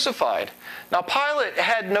Jesus crucified. Now, Pilate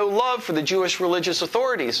had no love for the Jewish religious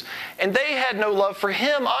authorities, and they had no love for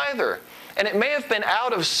him either. And it may have been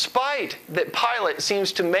out of spite that Pilate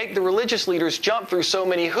seems to make the religious leaders jump through so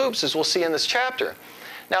many hoops, as we'll see in this chapter.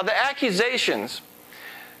 Now, the accusations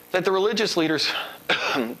that the religious leaders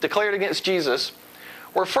declared against Jesus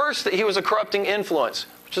were first that he was a corrupting influence,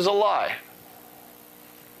 which is a lie.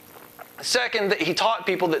 Second, that he taught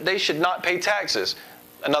people that they should not pay taxes,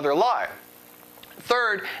 another lie.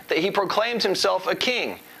 Third, that he proclaimed himself a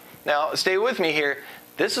king. Now, stay with me here.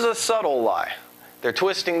 This is a subtle lie. They're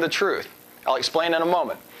twisting the truth. I'll explain in a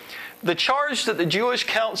moment. The charge that the Jewish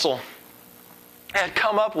council had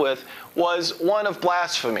come up with was one of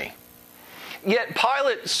blasphemy. Yet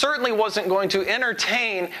Pilate certainly wasn't going to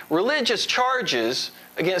entertain religious charges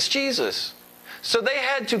against Jesus. So they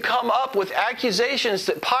had to come up with accusations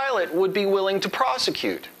that Pilate would be willing to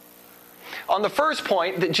prosecute. On the first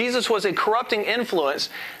point, that Jesus was a corrupting influence,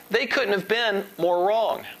 they couldn't have been more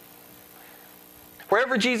wrong.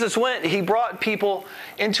 Wherever Jesus went, he brought people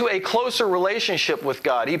into a closer relationship with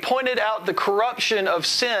God. He pointed out the corruption of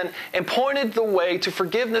sin and pointed the way to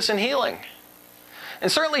forgiveness and healing.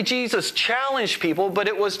 And certainly Jesus challenged people, but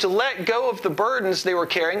it was to let go of the burdens they were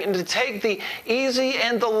carrying and to take the easy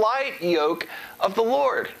and the light yoke of the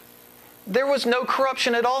Lord. There was no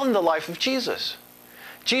corruption at all in the life of Jesus.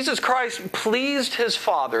 Jesus Christ pleased his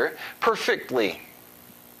Father perfectly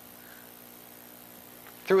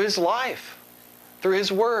through his life, through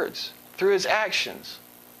his words, through his actions.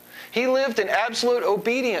 He lived in absolute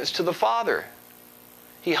obedience to the Father.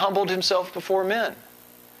 He humbled himself before men.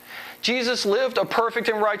 Jesus lived a perfect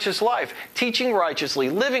and righteous life, teaching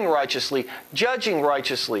righteously, living righteously, judging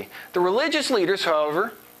righteously. The religious leaders,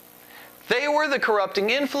 however, they were the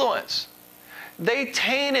corrupting influence. They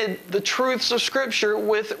tainted the truths of Scripture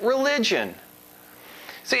with religion.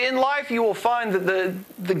 See, in life you will find that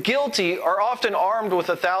the guilty are often armed with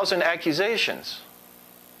 1,000 accusations.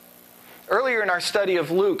 Earlier in our study of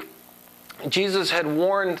Luke, Jesus had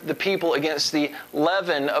warned the people against the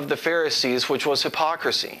leaven of the Pharisees, which was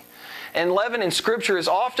hypocrisy. And leaven in Scripture is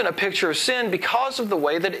often a picture of sin because of the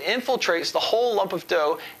way that it infiltrates the whole lump of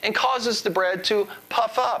dough and causes the bread to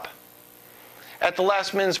puff up. At the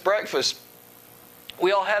last men's breakfast,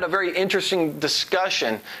 we all had a very interesting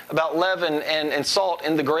discussion about leaven and salt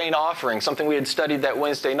in the grain offering, something we had studied that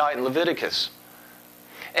Wednesday night in Leviticus.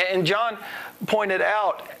 And John pointed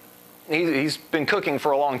out, he's been cooking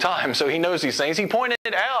for a long time, so he knows these things. He pointed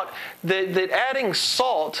out that adding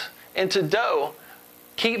salt into dough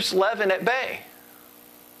keeps leaven at bay.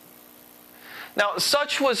 Now,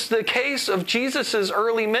 such was the case of Jesus'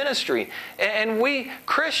 early ministry. And we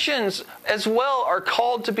Christians as well are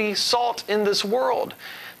called to be salt in this world,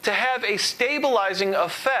 to have a stabilizing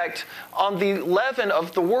effect on the leaven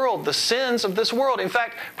of the world, the sins of this world. In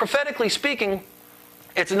fact, prophetically speaking,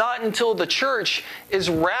 it's not until the church is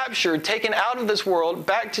raptured, taken out of this world,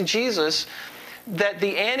 back to Jesus, that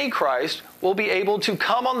the Antichrist will be able to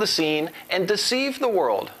come on the scene and deceive the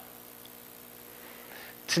world.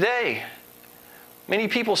 Today, many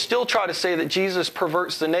people still try to say that Jesus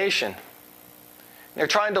perverts the nation. They're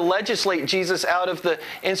trying to legislate Jesus out of the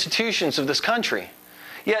institutions of this country.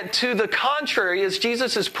 Yet to the contrary, as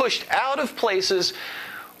Jesus is pushed out of places,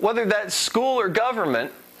 whether that's school or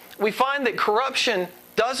government, we find that corruption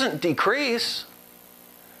doesn't decrease,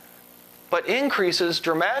 but increases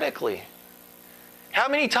dramatically. How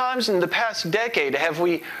many times in the past decade have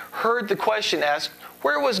we heard the question asked,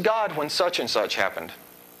 where was God when such and such happened?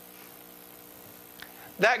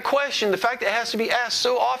 That question, the fact that it has to be asked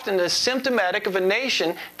so often, is symptomatic of a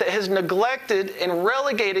nation that has neglected and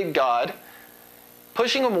relegated God,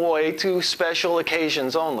 pushing him away to special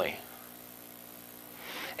occasions only.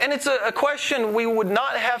 And it's a question we would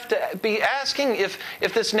not have to be asking if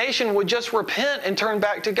this nation would just repent and turn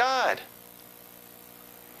back to God.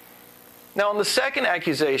 Now, on the second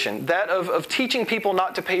accusation, that of teaching people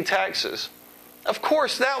not to pay taxes, of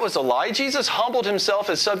course, that was a lie. Jesus humbled himself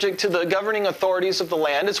as subject to the governing authorities of the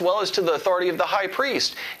land as well as to the authority of the high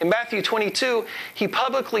priest. In Matthew 22, he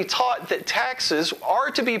publicly taught that taxes are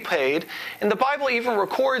to be paid, and the Bible even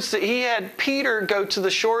records that he had Peter go to the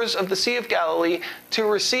shores of the Sea of Galilee to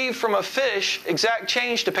receive from a fish exact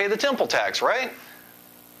change to pay the temple tax, right?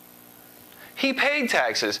 He paid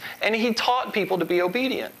taxes, and he taught people to be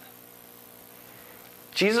obedient.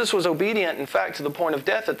 Jesus was obedient, in fact, to the point of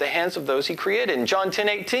death at the hands of those he created. In John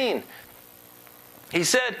 10:18, he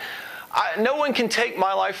said, no one can take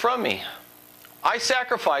my life from me. I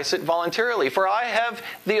sacrifice it voluntarily, for I have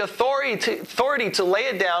the authority to lay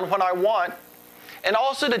it down when I want, and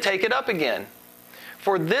also to take it up again.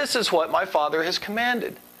 For this is what my Father has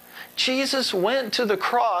commanded." Jesus went to the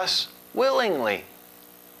cross willingly.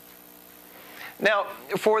 Now,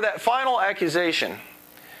 for that final accusation,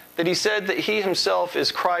 that he said that he himself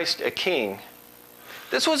is Christ, a king,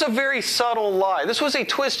 this was a very subtle lie. This was a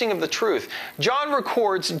twisting of the truth. John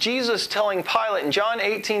records Jesus telling Pilate in John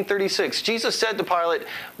 18:36, Jesus said to Pilate,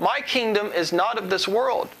 "My kingdom is not of this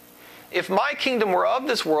world. If my kingdom were of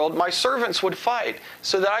this world, my servants would fight,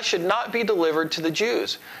 so that I should not be delivered to the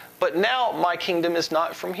Jews. But now my kingdom is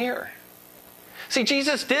not from here." See,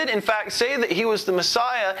 Jesus did in fact say that he was the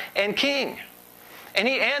Messiah and king. And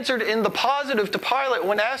he answered in the positive to Pilate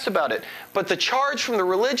when asked about it. But the charge from the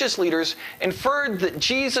religious leaders inferred that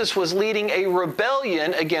Jesus was leading a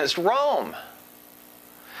rebellion against Rome.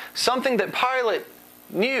 Something that Pilate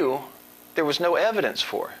knew there was no evidence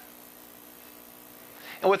for.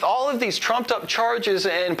 And with all of these trumped up charges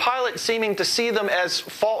and Pilate seeming to see them as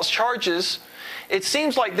false charges, it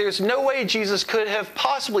seems like there's no way Jesus could have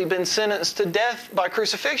possibly been sentenced to death by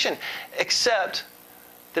crucifixion, except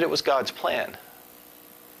that it was God's plan.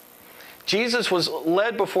 Jesus was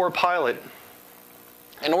led before Pilate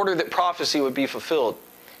in order that prophecy would be fulfilled.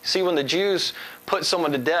 See, when the Jews put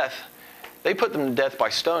someone to death, they put them to death by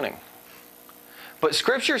stoning. But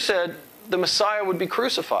Scripture said the Messiah would be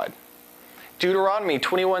crucified. Deuteronomy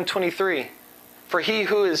 21:23, "For he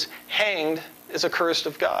who is hanged is accursed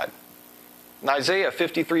of God." And Isaiah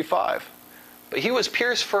 53:5, "But he was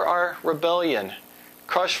pierced for our rebellion,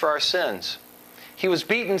 crushed for our sins. He was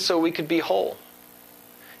beaten so we could be whole.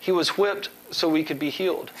 He was whipped so we could be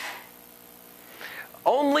healed."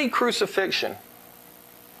 Only crucifixion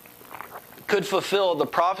could fulfill the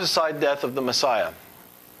prophesied death of the Messiah.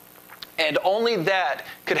 And only that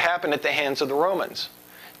could happen at the hands of the Romans.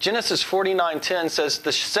 Genesis 49:10 says,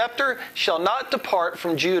 "The scepter shall not depart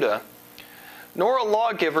from Judah, nor a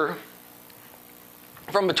lawgiver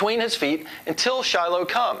from between his feet until Shiloh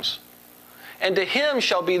comes. And to him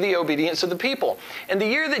shall be the obedience of the people." In the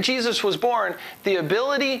year that Jesus was born, the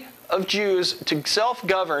ability of Jews to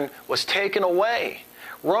self-govern was taken away.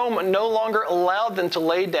 Rome no longer allowed them to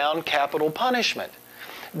lay down capital punishment.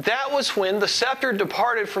 That was when the scepter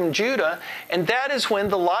departed from Judah, and that is when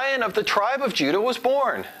the Lion of the tribe of Judah was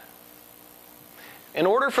born. In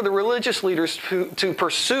order for the religious leaders to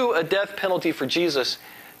pursue a death penalty for Jesus,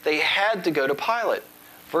 they had to go to Pilate.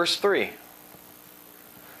 Verse 3.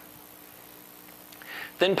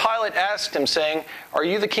 Then Pilate asked him, saying, "Are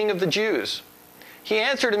you the king of the Jews?" He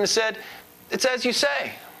answered him and said, "It's as you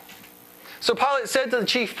say." So Pilate said to the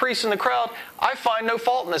chief priests and the crowd, "I find no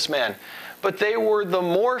fault in this man." But they were the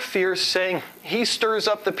more fierce, saying, "He stirs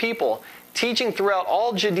up the people, teaching throughout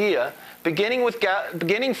all Judea,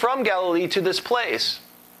 beginning from Galilee to this place."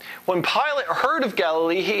 When Pilate heard of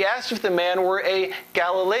Galilee, he asked if the man were a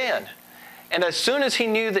Galilean. And as soon as he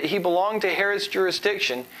knew that he belonged to Herod's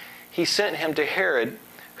jurisdiction, he sent him to Herod,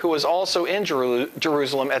 who was also in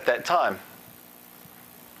Jerusalem at that time.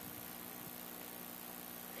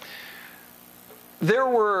 There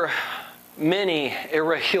were many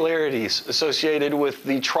irregularities associated with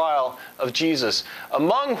the trial of Jesus,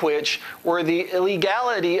 among which were the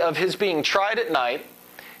illegality of his being tried at night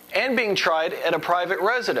and being tried at a private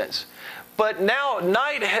residence. But now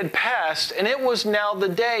night had passed, and it was now the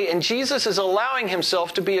day, and Jesus is allowing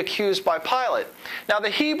himself to be accused by Pilate. Now the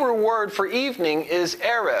Hebrew word for evening is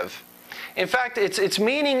erev. In fact, its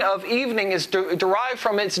meaning of evening is derived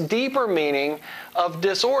from its deeper meaning of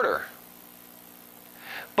disorder.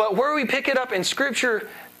 But where we pick it up in Scripture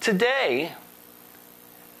today,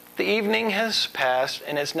 the evening has passed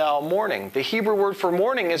and it's now morning. The Hebrew word for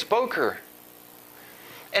morning is boker.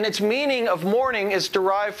 And its meaning of morning is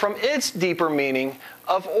derived from its deeper meaning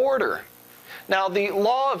of order. Now, the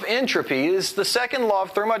law of entropy is the second law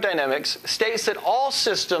of thermodynamics, states that all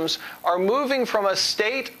systems are moving from a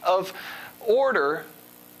state of order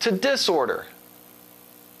to disorder.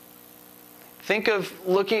 Think of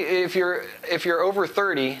looking, if you're over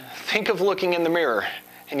 30, think of looking in the mirror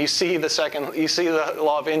and you see the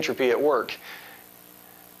law of entropy at work.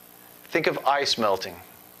 Think of ice melting.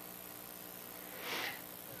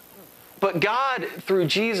 But God, through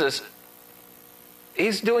Jesus,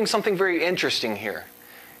 He's doing something very interesting here.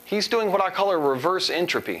 He's doing what I call a reverse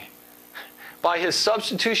entropy. By His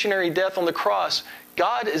substitutionary death on the cross,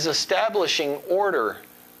 God is establishing order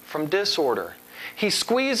from disorder. He's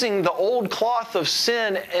squeezing the old cloth of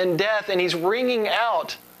sin and death, and He's wringing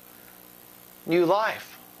out new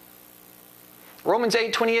life. Romans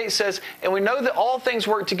 8:28 says, and we know that all things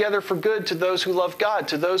work together for good to those who love God,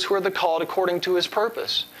 to those who are the called according to his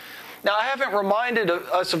purpose. Now, I haven't reminded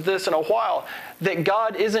us of this in a while, that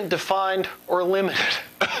God isn't defined or limited,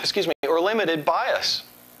 or limited by us.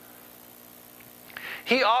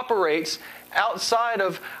 He operates outside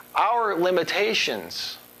of our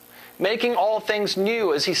limitations, making all things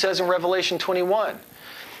new, as he says in Revelation 21.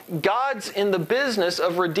 God's in the business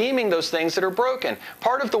of redeeming those things that are broken.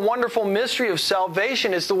 Part of the wonderful mystery of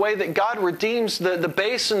salvation is the way that God redeems the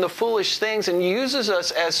base and the foolish things and uses us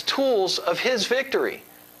as tools of his victory.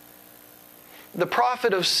 The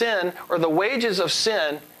profit of sin, or the wages of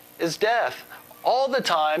sin, is death. All the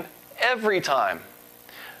time, every time.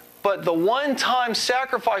 But the one-time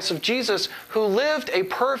sacrifice of Jesus, who lived a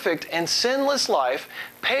perfect and sinless life,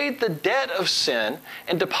 paid the debt of sin,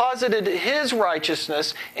 and deposited his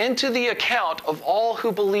righteousness into the account of all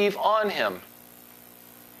who believe on him.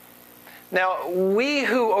 Now, we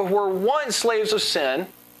who were once slaves of sin,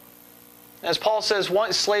 as Paul says,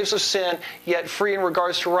 once slaves of sin, yet free in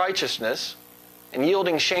regards to righteousness, and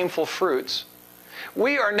yielding shameful fruits,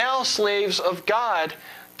 we are now slaves of God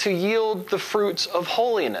to yield the fruits of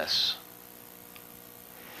holiness.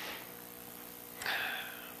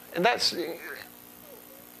 And that's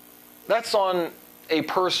on a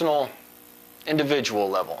personal, individual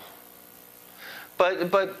level.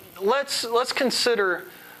 But let's consider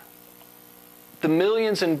the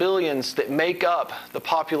millions and billions that make up the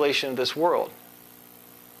population of this world.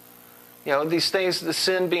 You know, these things, the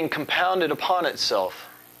sin being compounded upon itself.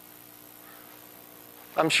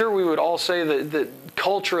 I'm sure we would all say that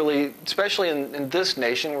culturally, especially in this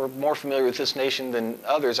nation, we're more familiar with this nation than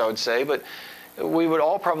others, I would say, but we would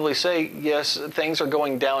all probably say, yes, things are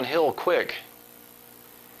going downhill quick.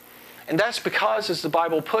 And that's because, as the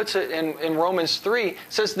Bible puts it in Romans 3, it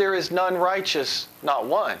says, there is none righteous, not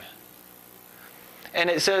one.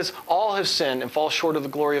 And it says, all have sinned and fall short of the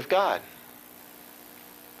glory of God.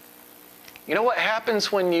 You know what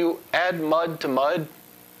happens when you add mud to mud?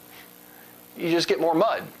 You just get more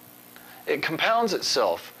mud. It compounds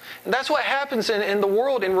itself. And that's what happens in the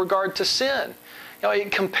world in regard to sin. You know,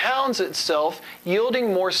 it compounds itself,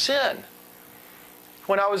 yielding more sin.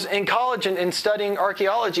 When I was in college and studying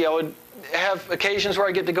archaeology, I would have occasions where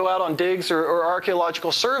I get to go out on digs or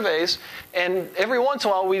archaeological surveys, and every once in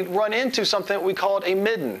a while we'd run into something that we called a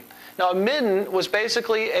midden. Now, a midden was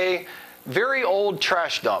basically a very old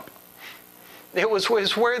trash dump. It was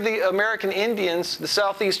where the American Indians, the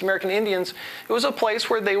Southeast American Indians, it was a place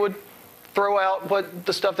where they would throw out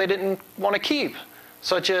the stuff they didn't want to keep.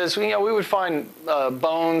 Such as, we would find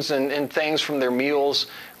bones and things from their meals,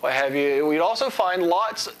 what have you. We'd also find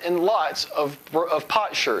lots and lots of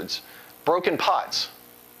potsherds, broken pots.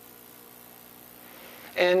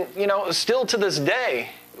 And, still to this day,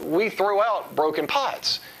 we throw out broken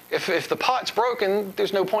pots. If the pot's broken,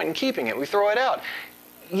 there's no point in keeping it. We throw it out.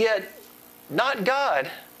 Yet, not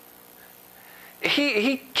God.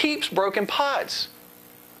 He keeps broken pots.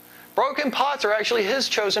 Broken pots are actually his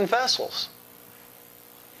chosen vessels.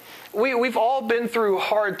 We've all been through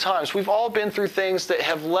hard times. We've all been through things that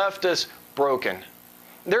have left us broken.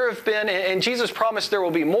 There have been, and Jesus promised there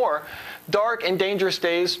will be more, dark and dangerous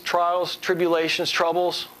days, trials, tribulations,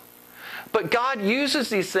 troubles. But God uses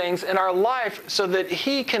these things in our life so that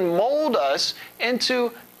he can mold us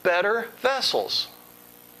into better vessels.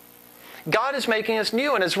 God is making us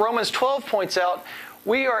new, and as Romans 12 points out,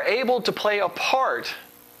 we are able to play a part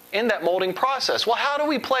in that molding process. Well, how do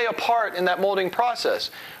we play a part in that molding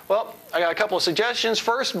process? Well, I got a couple of suggestions.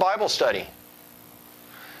 First, Bible study.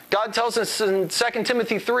 God tells us in 2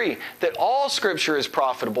 Timothy 3 that all Scripture is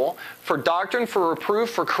profitable for doctrine, for reproof,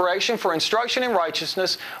 for correction, for instruction in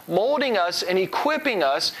righteousness, molding us and equipping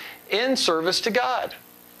us in service to God.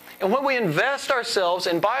 And when we invest ourselves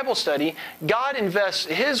in Bible study, God invests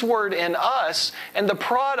his word in us, and the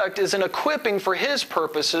product is an equipping for his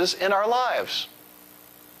purposes in our lives.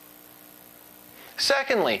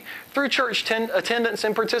 Secondly, through church attendance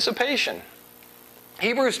and participation.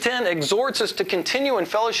 Hebrews 10 exhorts us to continue in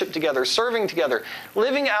fellowship together, serving together,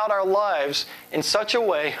 living out our lives in such a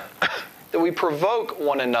way that we provoke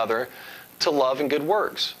one another to love and good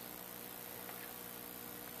works.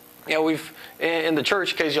 We've, in the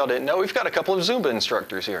church, in case y'all didn't know, we've got a couple of Zumba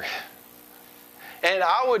instructors here. And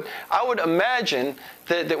I would imagine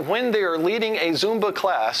that when they are leading a Zumba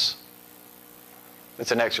class,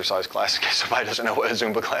 it's an exercise class, in case somebody doesn't know what a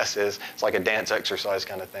Zumba class is. It's like a dance exercise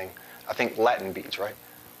kind of thing. I think Latin beats, right?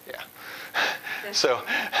 Yeah. So,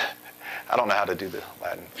 I don't know how to do the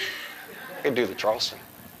Latin. I can do the Charleston.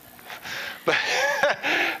 But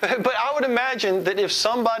I would imagine that if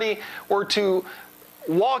somebody were to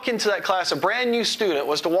walk into that class, a brand new student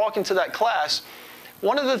was to walk into that class,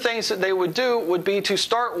 one of the things that they would do would be to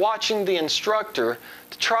start watching the instructor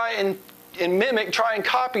to try and mimic, try and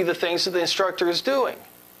copy the things that the instructor is doing.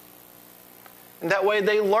 And that way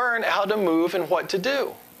they learn how to move and what to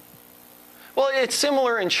do. Well, it's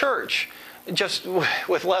similar in church, just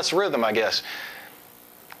with less rhythm, I guess.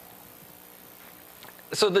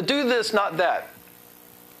 So the do this, not that,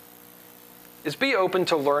 is be open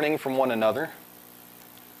to learning from one another.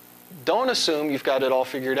 Don't assume you've got it all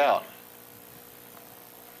figured out.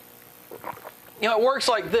 You know, it works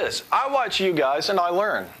like this. I watch you guys and I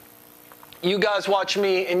learn. You guys watch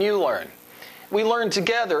me and you learn. We learn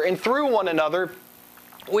together, and through one another,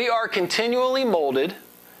 we are continually molded,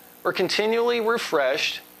 we're continually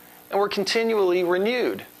refreshed, and we're continually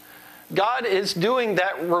renewed. God is doing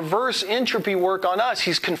that reverse entropy work on us.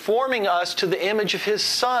 He's conforming us to the image of His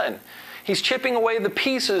Son. He's chipping away the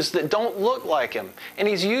pieces that don't look like Him. And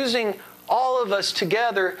He's using all of us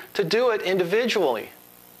together to do it individually.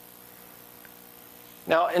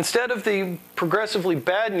 Now, instead of the progressively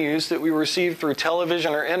bad news that we receive through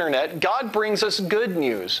television or internet, God brings us good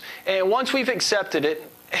news. And once we've accepted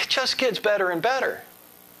it, it just gets better and better.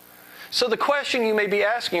 So the question you may be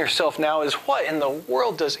asking yourself now is, what in the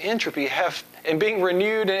world does entropy have, and being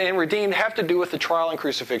renewed and redeemed, have to do with the trial and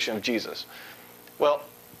crucifixion of Jesus? Well,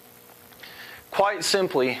 quite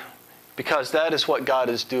simply, because that is what God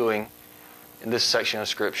is doing in this section of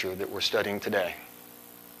Scripture that we're studying today.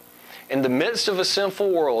 In the midst of a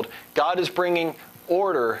sinful world, God is bringing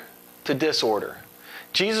order to disorder.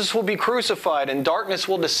 Jesus will be crucified and darkness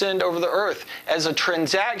will descend over the earth as a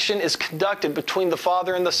transaction is conducted between the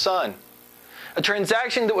Father and the Son. A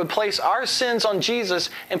transaction that would place our sins on Jesus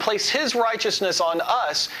and place His righteousness on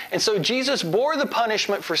us. And so Jesus bore the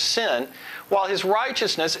punishment for sin while His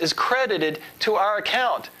righteousness is credited to our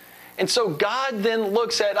account. And so God then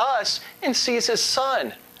looks at us and sees His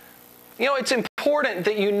Son. You know, it's important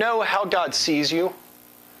that you know how God sees you.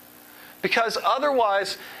 Because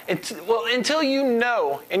otherwise, until you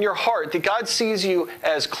know in your heart that God sees you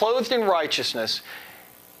as clothed in righteousness,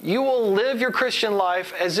 you will live your Christian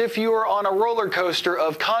life as if you were on a roller coaster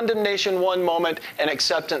of condemnation one moment and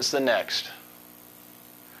acceptance the next.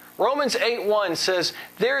 Romans 8:1 says,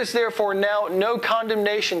 "There is therefore now no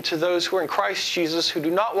condemnation to those who are in Christ Jesus, who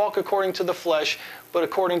do not walk according to the flesh, but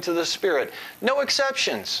according to the Spirit." No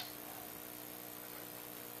exceptions.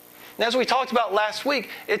 And as we talked about last week,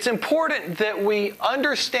 it's important that we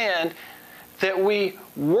understand that we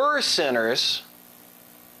were sinners,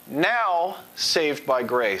 now saved by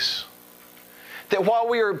grace. That while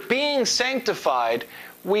we are being sanctified,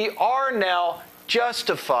 we are now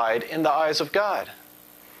justified in the eyes of God.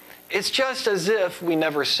 It's just as if we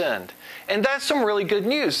never sinned. And that's some really good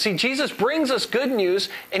news. See, Jesus brings us good news,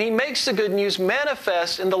 and He makes the good news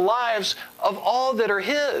manifest in the lives of all that are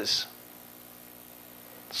His.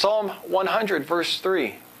 Psalm 100, verse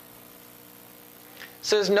 3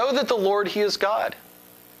 says, "Know that the Lord, He is God.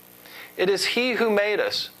 It is He who made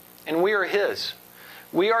us, and we are His.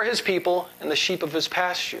 We are His people and the sheep of His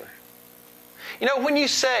pasture." You know, when you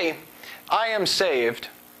say, "I am saved,"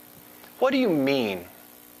 what do you mean?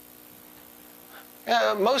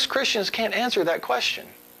 Most Christians can't answer that question.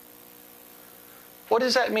 What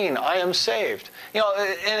does that mean? I am saved. You know,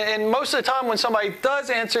 and most of the time when somebody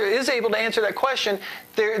is able to answer that question,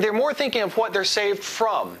 they're more thinking of what they're saved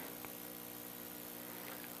from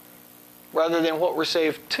rather than what we're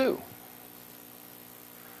saved to.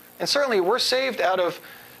 And certainly we're saved out of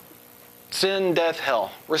sin, death,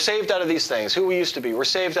 hell. We're saved out of these things, who we used to be. We're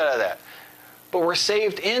saved out of that. But we're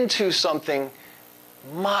saved into something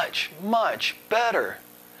much, much better.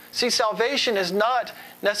 See, salvation is not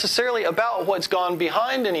necessarily about what's gone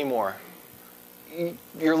behind anymore.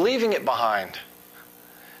 You're leaving it behind.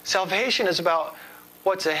 Salvation is about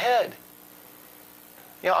what's ahead.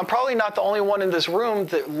 You know, I'm probably not the only one in this room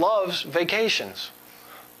that loves vacations.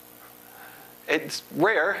 It's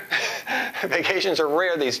rare. Vacations are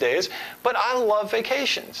rare these days. But I love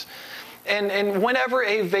vacations. And whenever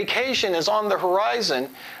a vacation is on the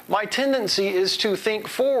horizon, my tendency is to think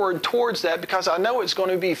forward towards that because I know it's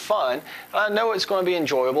going to be fun, I know it's going to be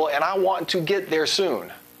enjoyable, and I want to get there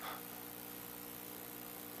soon.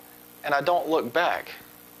 And I don't look back.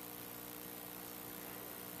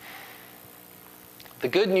 The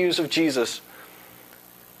good news of Jesus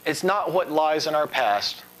is not what lies in our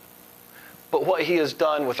past, but what He has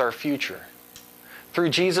done with our future. Through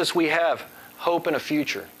Jesus we have hope and a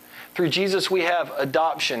future. Through Jesus we have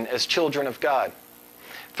adoption as children of God.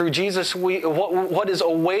 Through Jesus what is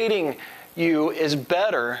awaiting you is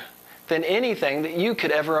better than anything that you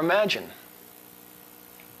could ever imagine.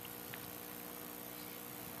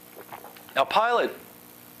 Now, Pilate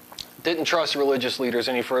didn't trust religious leaders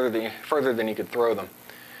any further than he could throw them.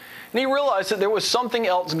 And he realized that there was something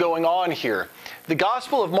else going on here. The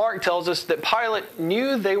Gospel of Mark tells us that Pilate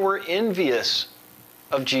knew they were envious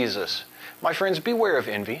of Jesus. My friends, beware of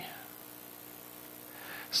envy.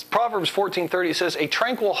 Proverbs 14:30 says, "A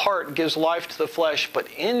tranquil heart gives life to the flesh, but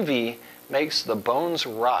envy makes the bones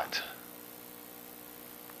rot."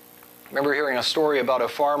 I remember hearing a story about a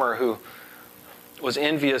farmer who was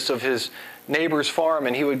envious of his neighbor's farm,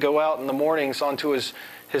 and he would go out in the mornings onto his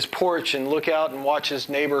porch and look out and watch his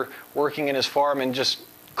neighbor working in his farm and just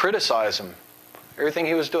criticize him. Everything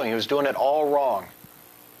he was doing it all wrong.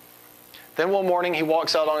 Then one morning he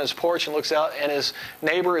walks out on his porch and looks out, and his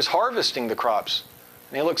neighbor is harvesting the crops.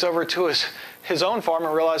 And he looks over to his own farm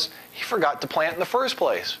and realizes he forgot to plant in the first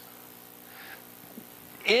place.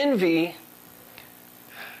 Envy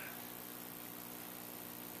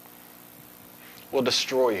will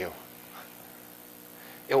destroy you.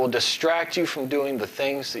 It will distract you from doing the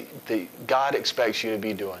things that God expects you to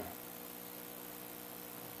be doing.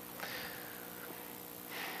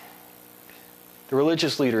 The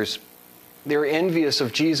religious leaders, they were envious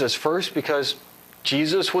of Jesus first because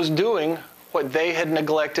Jesus was doing what they had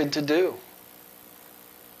neglected to do.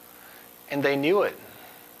 And they knew it.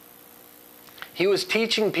 He was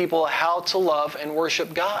teaching people how to love and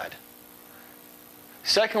worship God.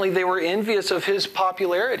 Secondly, they were envious of his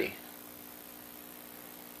popularity.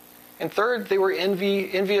 And third, they were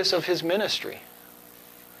envious of his ministry.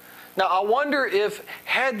 Now, I wonder if,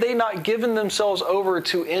 had they not given themselves over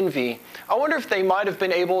to envy, I wonder if they might have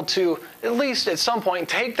been able to, at least at some point,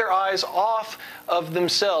 take their eyes off of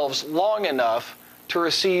themselves long enough to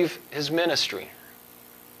receive his ministry.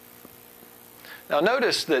 Now,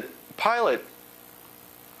 notice that Pilate,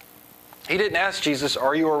 he didn't ask Jesus,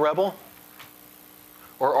 "Are you a rebel?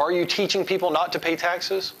 Or are you teaching people not to pay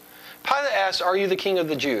taxes?" Pilate asked, "Are you the king of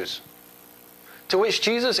the Jews?" To which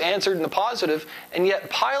Jesus answered in the positive, and yet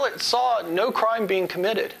Pilate saw no crime being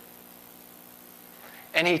committed.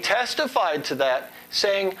 And he testified to that,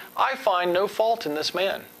 saying, "I find no fault in this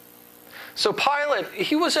man." So Pilate,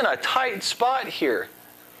 he was in a tight spot here.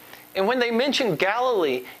 And when they mentioned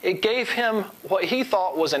Galilee, it gave him what he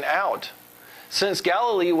thought was an out, since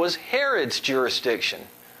Galilee was Herod's jurisdiction.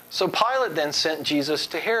 So Pilate then sent Jesus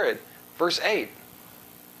to Herod. Verse 8.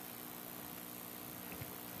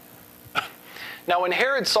 Now when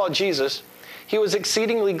Herod saw Jesus, he was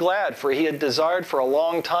exceedingly glad, for he had desired for a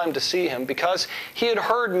long time to see him, because he had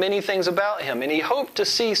heard many things about him, and he hoped to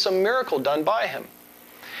see some miracle done by him.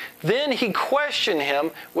 Then he questioned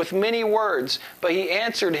him with many words, but he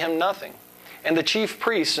answered him nothing. And the chief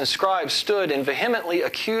priests and scribes stood and vehemently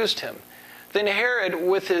accused him. Then Herod,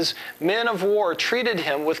 with his men of war, treated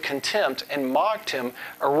him with contempt and mocked him,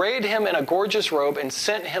 arrayed him in a gorgeous robe, and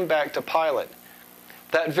sent him back to Pilate.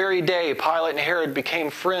 That very day, Pilate and Herod became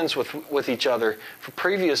friends with each other, for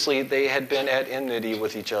previously they had been at enmity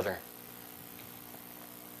with each other.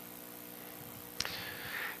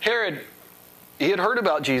 Herod, he had heard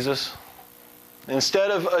about Jesus.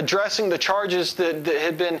 Instead of addressing the charges that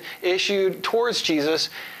had been issued towards Jesus,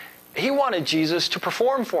 he wanted Jesus to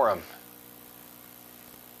perform for him.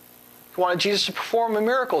 He wanted Jesus to perform a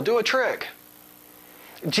miracle, do a trick.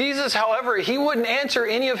 Jesus, however, he wouldn't answer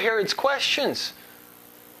any of Herod's questions.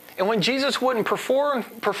 And when Jesus wouldn't perform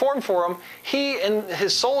for him, he and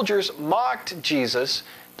his soldiers mocked Jesus,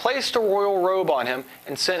 placed a royal robe on him,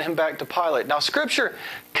 and sent him back to Pilate. Now, Scripture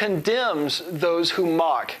condemns those who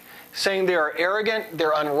mock, saying they are arrogant,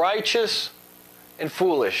 they're unrighteous, and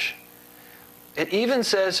foolish. It even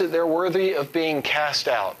says that they're worthy of being cast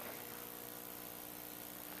out.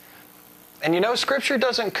 And you know, Scripture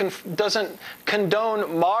doesn't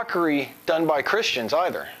condone mockery done by Christians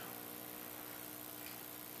either.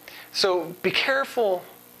 So be careful.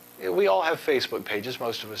 We all have Facebook pages,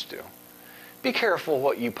 most of us do. Be careful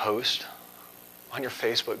what you post on your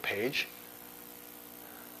Facebook page.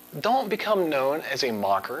 Don't become known as a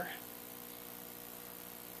mocker.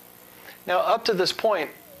 Now, up to this point,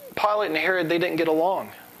 Pilate and Herod, they didn't get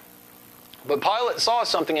along. But Pilate saw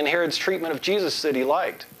something in Herod's treatment of Jesus that he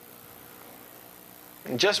liked.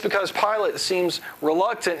 And just because Pilate seems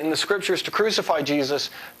reluctant in the Scriptures to crucify Jesus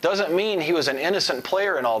doesn't mean he was an innocent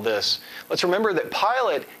player in all this. Let's remember that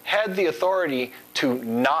Pilate had the authority to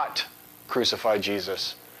not crucify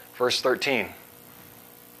Jesus. Verse 13.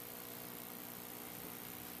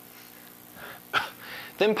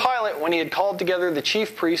 Then Pilate, when he had called together the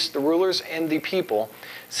chief priests, the rulers, and the people,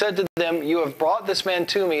 said to them, "You have brought this man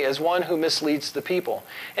to me as one who misleads the people.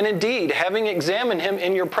 And indeed, having examined him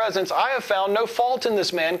in your presence, I have found no fault in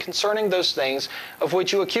this man concerning those things of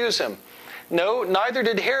which you accuse him. No, neither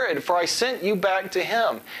did Herod, for I sent you back to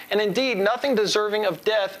him. And indeed, nothing deserving of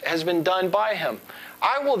death has been done by him.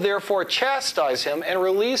 I will therefore chastise him and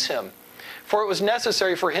release him, for it was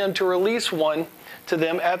necessary for him to release one to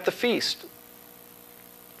them at the feast.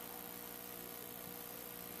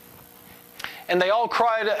 And they all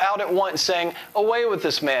cried out at once, saying, Away with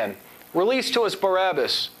this man! Release to us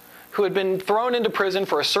Barabbas, who had been thrown into prison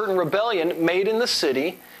for a certain rebellion made in the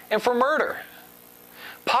city and for murder.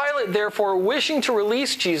 Pilate, therefore, wishing to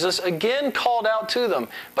release Jesus, again called out to them.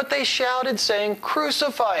 But they shouted, saying,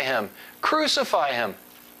 Crucify him! Crucify him!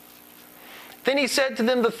 Then he said to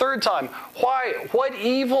them the third time, Why, what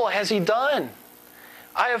evil has he done?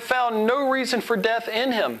 I have found no reason for death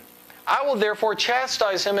in him. I will therefore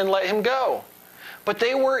chastise him and let him go. But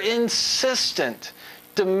they were insistent,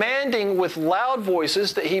 demanding with loud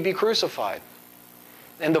voices that he be crucified.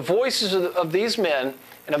 And the voices of these men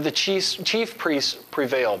and of the chief priests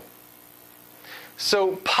prevailed.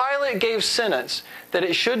 So Pilate gave sentence that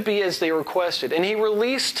it should be as they requested, and he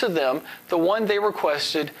released to them the one they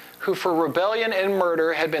requested, who for rebellion and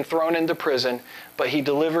murder had been thrown into prison, but he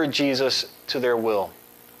delivered Jesus to their will.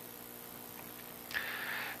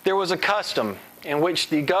 There was a custom in which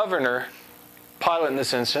the governor, Pilate in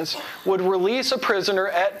this instance, would release a prisoner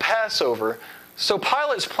at Passover. So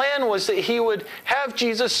Pilate's plan was that he would have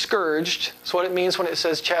Jesus scourged, that's what it means when it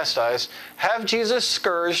says chastised, have Jesus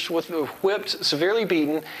scourged, whipped, severely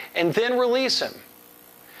beaten, and then release him.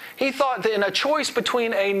 He thought that in a choice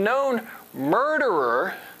between a known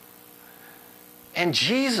murderer and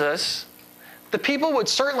Jesus, the people would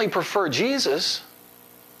certainly prefer Jesus.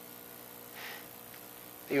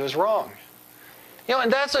 He was wrong.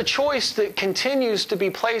 And that's a choice that continues to be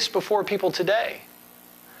placed before people today.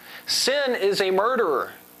 Sin is a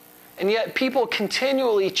murderer, and yet people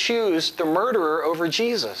continually choose the murderer over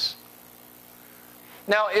Jesus.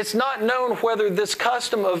 Now, it's not known whether this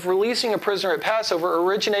custom of releasing a prisoner at Passover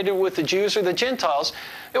originated with the Jews or the Gentiles.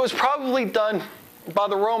 It was probably done by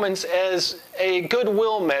the Romans as a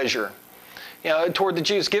goodwill measure, toward the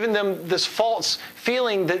Jews, giving them this false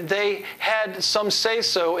feeling that they had some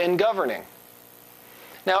say-so in governing.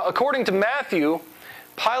 Now, according to Matthew,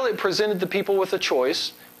 Pilate presented the people with a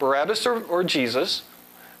choice, Barabbas or Jesus.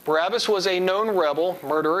 Barabbas was a known rebel,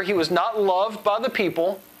 murderer. He was not loved by the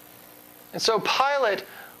people. And so Pilate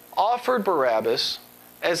offered Barabbas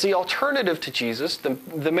as the alternative to Jesus,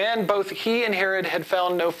 the man both he and Herod had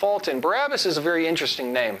found no fault in. Barabbas is a very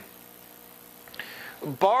interesting name.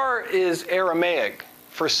 Bar is Aramaic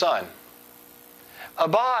for son.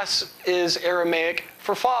 Abbas is Aramaic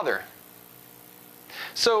for father.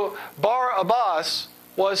 So Bar Abbas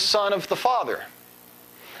was son of the father.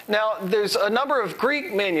 Now, there's a number of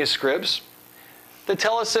Greek manuscripts that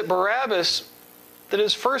tell us that Barabbas, that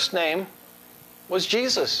his first name was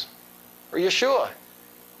Jesus or Yeshua.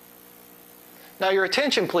 Now, your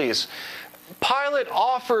attention, please. Pilate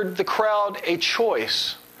offered the crowd a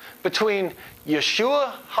choice between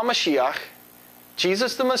Yeshua HaMashiach,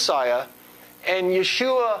 Jesus the Messiah, and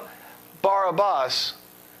Yeshua Bar Abbas,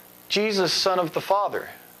 Jesus, son of the Father.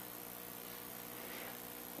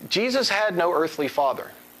 Jesus had no earthly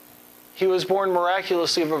father. He was born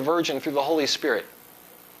miraculously of a virgin through the Holy Spirit.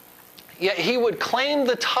 Yet he would claim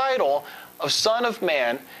the title of Son of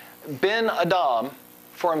Man, Ben Adam,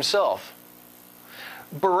 for himself.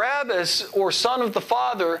 Barabbas, or son of the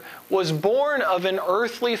Father, was born of an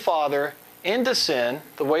earthly father into sin,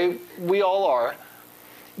 the way we all are,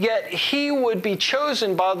 yet he would be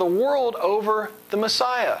chosen by the world over the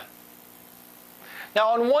Messiah. Now,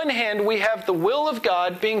 on one hand, we have the will of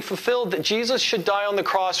God being fulfilled that Jesus should die on the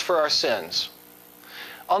cross for our sins.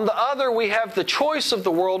 On the other, we have the choice of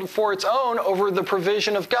the world for its own over the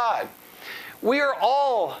provision of God. We are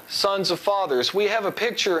all sons of fathers. We have a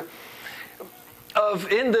picture of,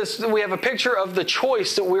 we have a picture of the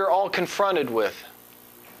choice that we are all confronted with.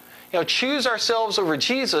 Choose ourselves over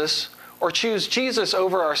Jesus, or choose Jesus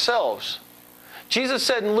over ourselves. Jesus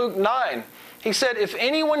said in Luke 9, He said, if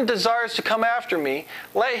anyone desires to come after me,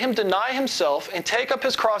 let him deny himself and take up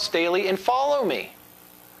his cross daily and follow me.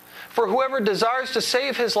 For whoever desires to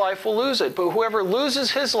save his life will lose it, but whoever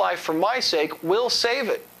loses his life for my sake will save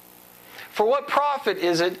it. For what profit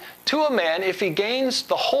is it to a man if he gains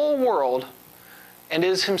the whole world and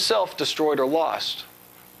is himself destroyed or lost?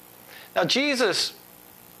 Now, Jesus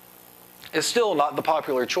is still not the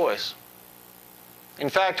popular choice. In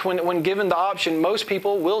fact, when given the option, most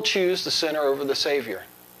people will choose the sinner over the Savior.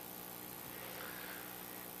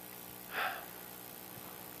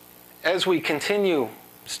 As we continue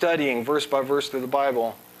studying verse by verse through the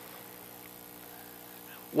Bible,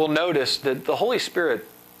 we'll notice that the Holy Spirit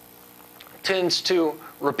tends to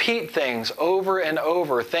repeat things over and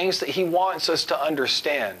over, things that he wants us to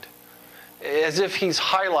understand, as if he's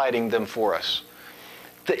highlighting them for us.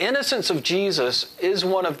 The innocence of Jesus is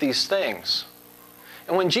one of these things.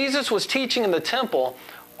 And when Jesus was teaching in the temple,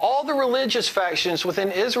 all the religious factions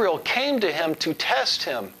within Israel came to him to test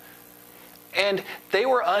him, and they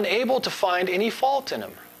were unable to find any fault in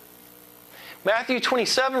him. Matthew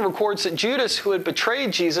 27 records that Judas, who had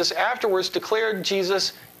betrayed Jesus, afterwards declared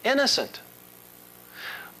Jesus innocent.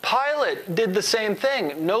 Pilate did the same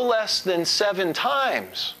thing, no less than 7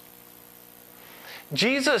 times.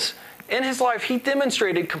 Jesus, in his life, he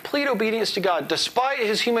demonstrated complete obedience to God despite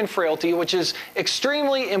his human frailty, which is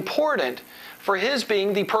extremely important for his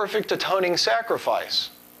being the perfect atoning sacrifice.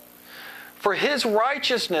 For his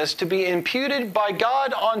righteousness to be imputed by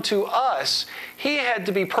God onto us, he had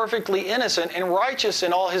to be perfectly innocent and righteous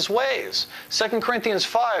in all his ways. 2 Corinthians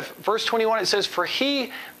 5, verse 21, it says, "For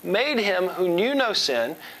he made him who knew no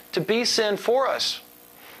sin to be sin for us,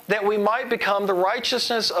 that we might become the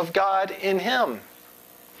righteousness of God in him."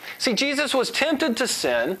 See, Jesus was tempted to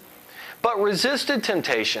sin, but resisted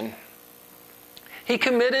temptation. He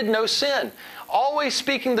committed no sin, always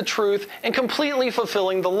speaking the truth and completely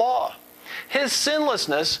fulfilling the law. His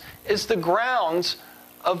sinlessness is the grounds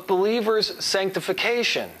of believers'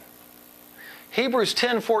 sanctification. Hebrews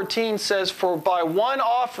 10:14 says, "For by one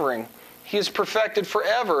offering he has perfected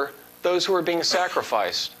forever those who are being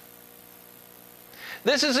sacrificed."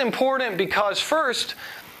 This is important because first,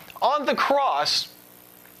 on the cross,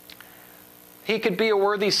 he could be a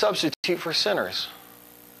worthy substitute for sinners.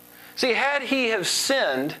 See, had he have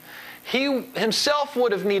sinned, he himself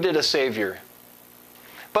would have needed a Savior.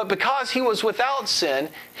 But because he was without sin,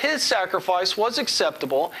 his sacrifice was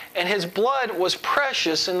acceptable and his blood was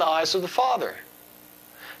precious in the eyes of the Father.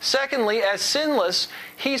 Secondly, as sinless,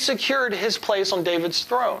 he secured his place on David's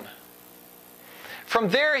throne. From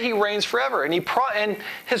there he reigns forever, and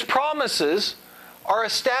his promises are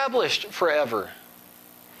established forever.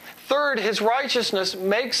 Third, his righteousness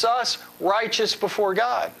makes us righteous before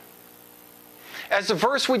God. As the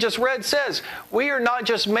verse we just read says, we are not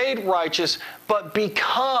just made righteous, but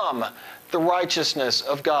become the righteousness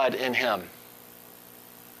of God in him.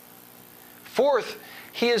 Fourth,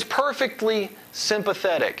 he is perfectly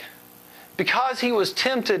sympathetic. Because he was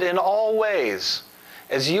tempted in all ways,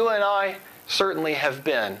 as you and I certainly have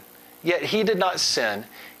been, yet he did not sin,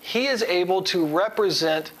 he is able to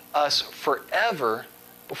represent us forever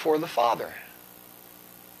before the Father.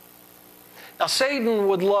 Now, Satan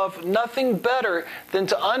would love nothing better than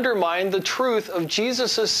to undermine the truth of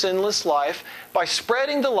Jesus' sinless life by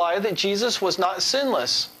spreading the lie that Jesus was not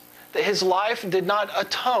sinless, that his life did not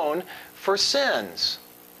atone for sins.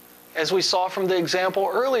 As we saw from the example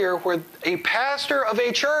earlier, where a pastor of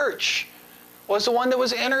a church was the one that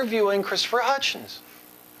was interviewing Christopher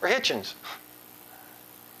Hitchens.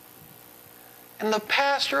 And the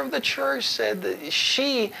pastor of the church said that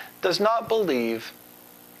she does not believe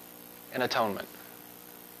in atonement.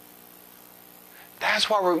 That's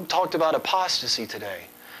why we talked about apostasy today.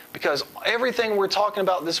 Because everything we're talking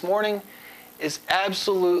about this morning is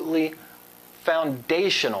absolutely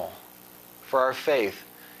foundational for our faith.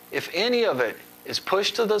 If any of it is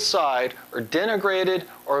pushed to the side or denigrated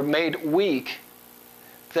or made weak,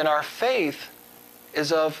 then our faith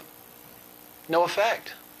is of no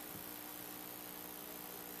effect.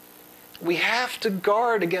 We have to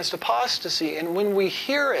guard against apostasy, and when we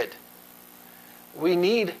hear it, we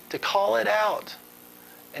need to call it out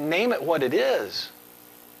and name it what it is.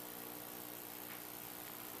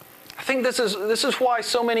 I think this is why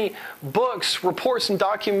so many books, reports, and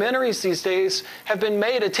documentaries these days have been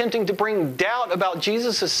made attempting to bring doubt about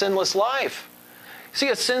Jesus' sinless life. See,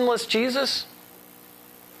 a sinless Jesus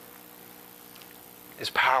is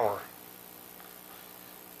power.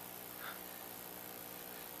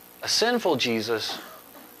 A sinful Jesus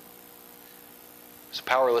is a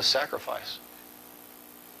powerless sacrifice.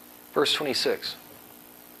 Verse 26.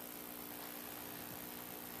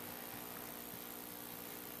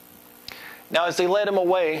 Now as they led him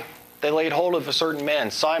away, they laid hold of a certain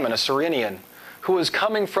man, Simon, a Cyrenian, who was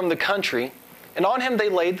coming from the country, and on him they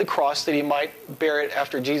laid the cross that he might bear it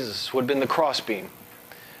after Jesus, who had been the crossbeam.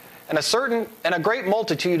 And a great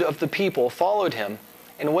multitude of the people followed him,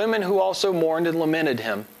 and women who also mourned and lamented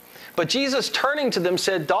him. But Jesus, turning to them,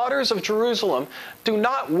 said, "Daughters of Jerusalem, do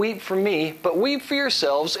not weep for me, but weep for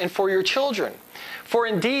yourselves and for your children. For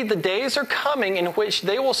indeed the days are coming in which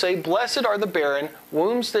they will say, 'Blessed are the barren,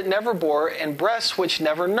 wombs that never bore, and breasts which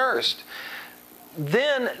never nursed.'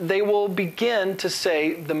 Then they will begin to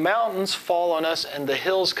say, 'The mountains fall on us and the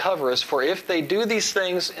hills cover us. For if they do these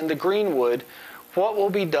things in the greenwood, what will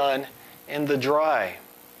be done in the dry.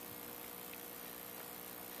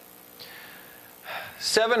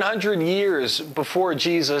 700 years before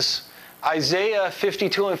Jesus, Isaiah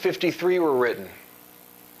 52 and 53 were written.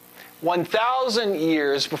 1,000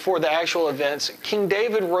 years before the actual events, King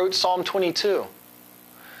David wrote Psalm 22.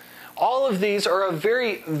 All of these are a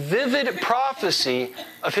very vivid prophecy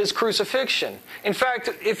of his crucifixion. In fact,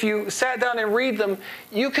 if you sat down and read them,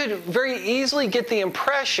 you could very easily get the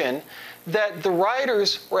impression that the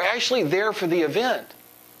writers were actually there for the event.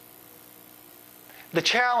 The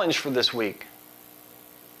challenge for this week,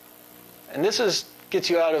 and this gets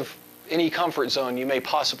you out of any comfort zone you may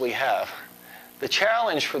possibly have. The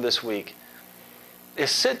challenge for this week is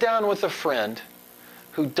sit down with a friend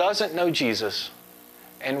who doesn't know Jesus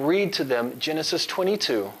and read to them Genesis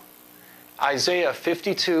 22, Isaiah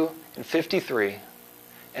 52 and 53,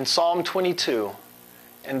 and Psalm 22,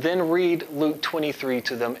 and then read Luke 23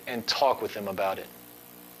 to them and talk with them about it.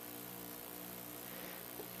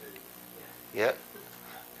 Yeah.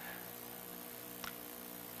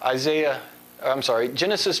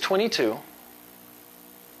 Genesis 22,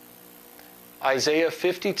 Isaiah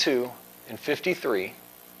 52 and 53,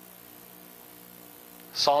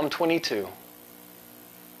 Psalm 22,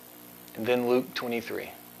 and then Luke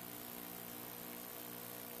 23.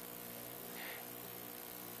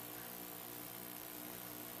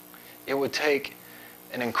 It would take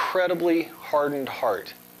an incredibly hardened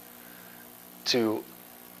heart to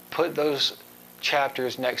put those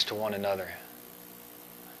chapters next to one another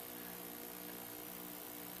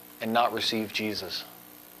and not receive Jesus.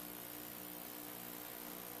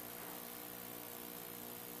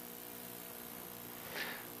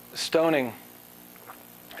 Stoning,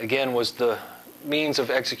 again, was the means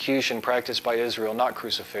of execution practiced by Israel, not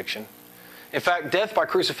crucifixion. In fact, death by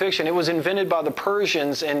crucifixion, it was invented by the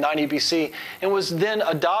Persians in 90 BC and was then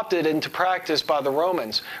adopted into practice by the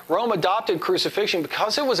Romans. Rome adopted crucifixion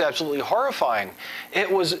because it was absolutely horrifying.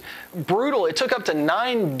 It was brutal. It took up to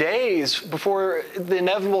 9 days before the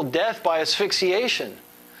inevitable death by asphyxiation.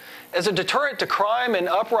 As a deterrent to crime and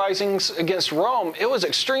uprisings against Rome, it was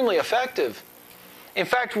extremely effective. In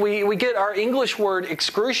fact, we get our English word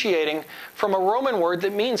excruciating from a Roman word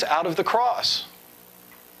that means out of the cross.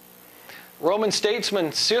 Roman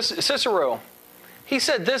statesman Cicero, he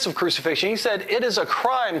said this of crucifixion. He said, "It is a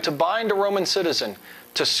crime to bind a Roman citizen.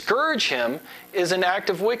 To scourge him is an act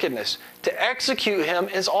of wickedness. To execute him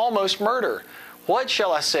is almost murder. What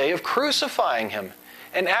shall I say of crucifying him?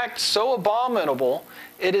 An act so abominable,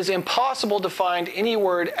 it is impossible to find any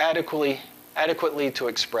word adequately to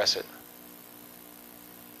express it."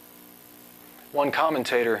 One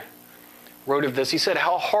commentator wrote of this. He said,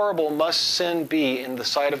 "How horrible must sin be in the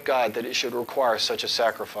sight of God that it should require such a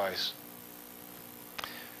sacrifice."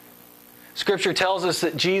 Scripture tells us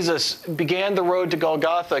that Jesus began the road to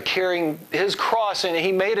Golgotha carrying his cross, and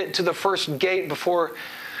he made it to the first gate before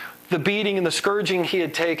the beating and the scourging he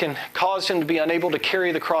had taken caused him to be unable to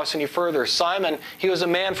carry the cross any further. Simon, he was a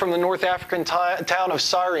man from the North African town of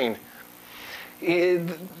Cyrene.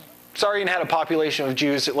 Cyrene had a population of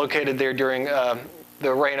Jews located there during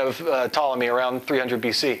the reign of Ptolemy around 300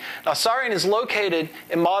 BC. Now, Cyrene is located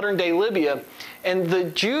in modern-day Libya, and the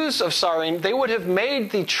Jews of Cyrene, they would have made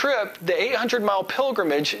the trip, the 800-mile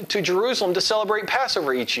pilgrimage to Jerusalem to celebrate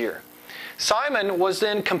Passover each year. Simon was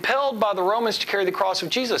then compelled by the Romans to carry the cross of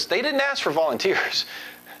Jesus. They didn't ask for volunteers.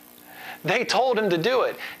 They told him to do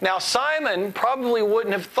it. Now, Simon probably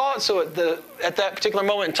wouldn't have thought so at that particular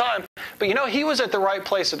moment in time, but he was at the right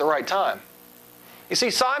place at the right time. You see,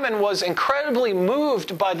 Simon was incredibly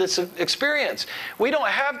moved by this experience. We don't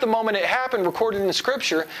have the moment it happened recorded in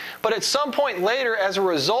Scripture, but at some point later, as a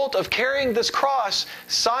result of carrying this cross,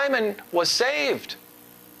 Simon was saved.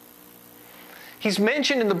 He's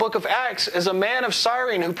mentioned in the book of Acts as a man of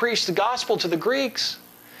Cyrene who preached the gospel to the Greeks.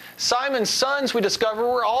 Simon's sons, we discover,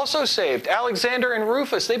 were also saved. Alexander and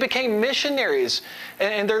Rufus, they became missionaries,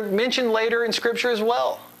 and they're mentioned later in Scripture as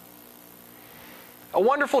well. A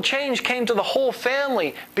wonderful change came to the whole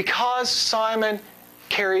family because Simon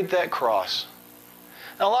carried that cross.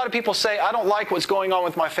 Now, a lot of people say, "I don't like what's going on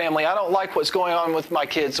with my family. I don't like what's going on with my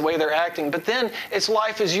kids, the way they're acting." But then it's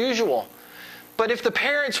life as usual. But if the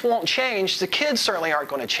parents won't change, the kids certainly aren't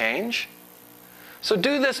going to change. So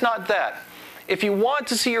do this, not that. If you want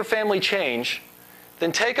to see your family change,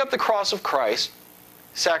 then take up the cross of Christ,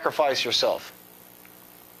 sacrifice yourself.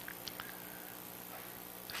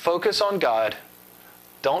 Focus on God.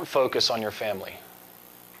 Don't focus on your family.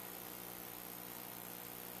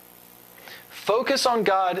 Focus on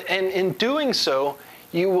God, and in doing so,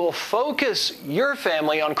 you will focus your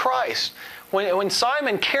family on Christ. When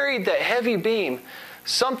Simon carried that heavy beam,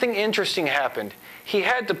 something interesting happened. he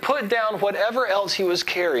had to put down whatever else he was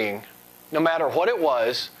carrying, no matter what it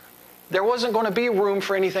was. There wasn't going to be room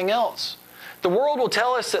for anything else. The world will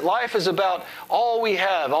tell us that life is about all we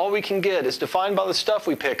have, all we can get. It's defined by the stuff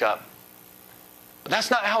we pick up. But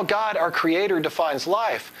that's not how God, our Creator, defines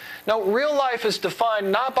life. No, real life is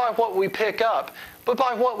defined not by what we pick up, but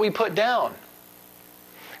by what we put down.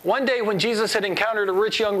 One day when Jesus had encountered a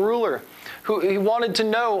rich young ruler who he wanted to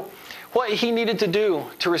know what he needed to do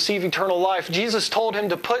to receive eternal life, Jesus told him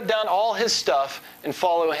to put down all his stuff and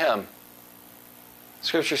follow him.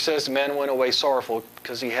 Scripture says the man went away sorrowful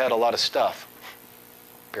because he had a lot of stuff.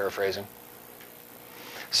 Paraphrasing.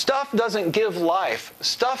 Stuff doesn't give life.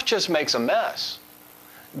 Stuff just makes a mess.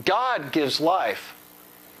 God gives life.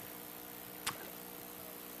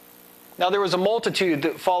 Now there was a multitude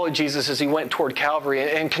that followed Jesus as he went toward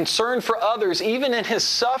Calvary, and concerned for others, even in his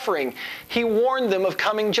suffering, he warned them of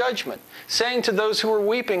coming judgment, saying to those who were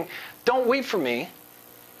weeping, "Don't weep for me.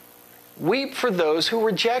 Weep for those who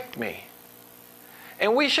reject me."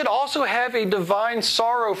 And we should also have a divine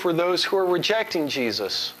sorrow for those who are rejecting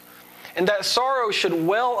Jesus. And that sorrow should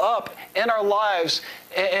well up in our lives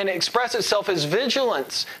and express itself as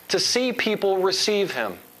vigilance to see people receive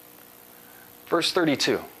him. Verse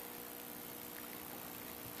 32.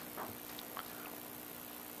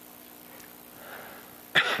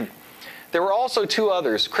 There were also two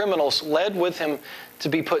others, criminals, led with him to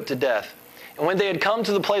be put to death. And when they had come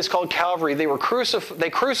to the place called Calvary, they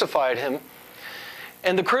crucified him,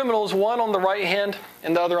 and the criminals, one on the right hand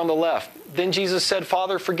and the other on the left. Then Jesus said,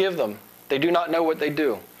 "Father, forgive them. They do not know what they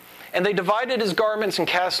do." And they divided his garments and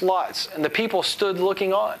cast lots, and the people stood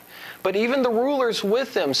looking on. But even the rulers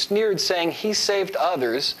with them sneered, saying, "He saved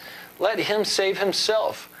others. Let him save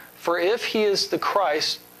himself. For if he is the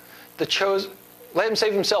Christ, let him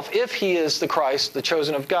save himself if he is the Christ, the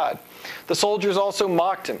chosen of God." The soldiers also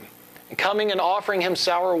mocked him, and coming and offering him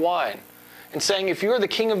sour wine, and saying, "If you are the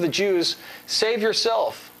king of the Jews, save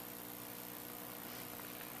yourself."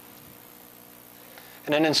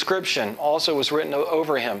 And an inscription also was written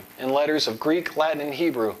over him in letters of Greek, Latin, and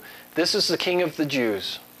Hebrew, "This is the King of the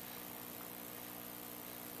Jews."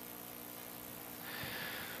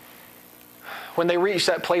 When they reached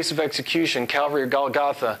that place of execution, Calvary or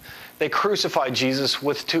Golgotha, they crucified Jesus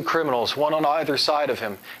with two criminals, one on either side of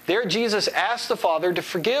him. There Jesus asked the Father to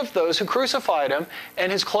forgive those who crucified him,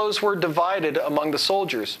 and his clothes were divided among the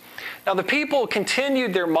soldiers. Now the people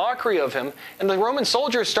continued their mockery of him, and the Roman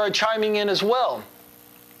soldiers started chiming in as well,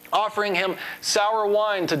 offering him sour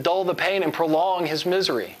wine to dull the pain and prolong his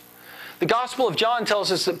misery. The Gospel of John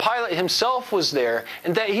tells us that Pilate himself was there,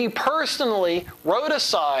 and that he personally wrote a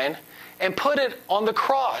sign and put it on the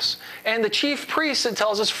cross. And the chief priests, it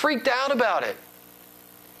tells us, freaked out about it.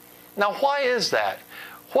 Now, why is that?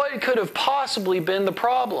 What could have possibly been the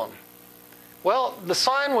problem? Well, the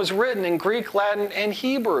sign was written in Greek, Latin, and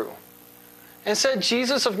Hebrew, and said,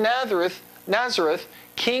 "Jesus of Nazareth,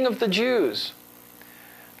 King of the Jews."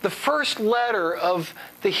 The first letter of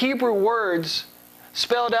the Hebrew words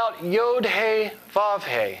spelled out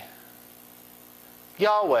Yod-He-Vav-He,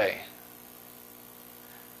 Yahweh.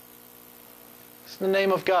 It's the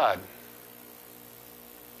name of God.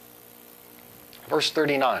 Verse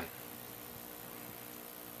 39.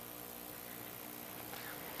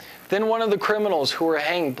 Then one of the criminals who were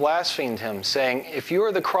hanged blasphemed him, saying, "If you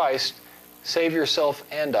are the Christ, save yourself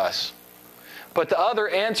and us." But the other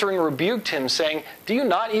answering rebuked him, saying, "Do you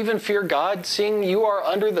not even fear God, seeing you are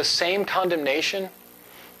under the same condemnation?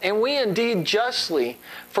 And we indeed justly,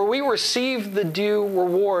 for we receive the due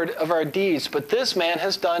reward of our deeds, but this man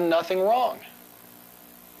has done nothing wrong."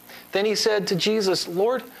 Then he said to Jesus,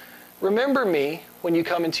 "Lord, remember me when you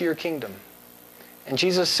come into your kingdom." And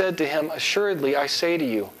Jesus said to him, "Assuredly, I say to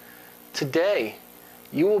you, today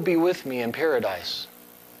you will be with me in paradise."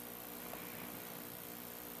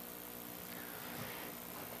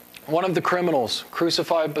 One of the criminals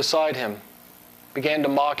crucified beside him began to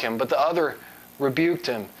mock him, but the other rebuked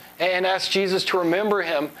him and asked Jesus to remember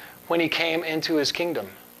him when he came into his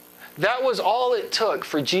kingdom. That was all it took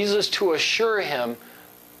for Jesus to assure him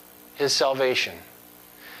his salvation.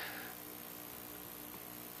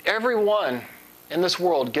 Everyone in this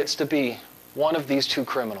world gets to be one of these two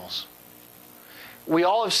criminals. We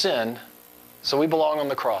all have sinned, so we belong on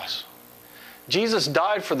the cross. Jesus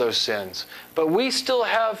died for those sins, but we still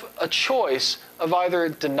have a choice of either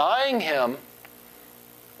denying him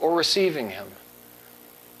or receiving him.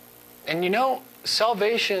 And you know,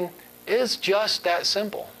 salvation is just that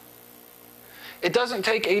simple. It doesn't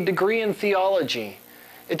take a degree in theology.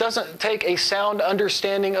 It doesn't take a sound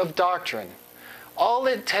understanding of doctrine. All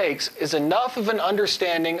it takes is enough of an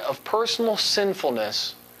understanding of personal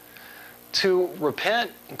sinfulness to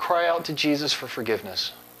repent and cry out to Jesus for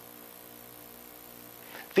forgiveness.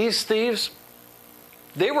 These thieves,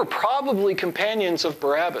 they were probably companions of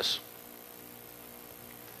Barabbas.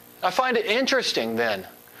 I find it interesting then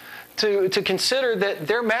to consider that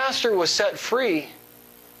their master was set free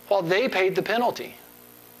while they paid the penalty.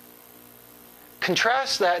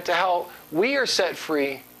 Contrast that to how we are set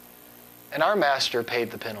free and our master paid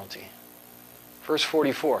the penalty. Verse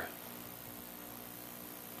 44.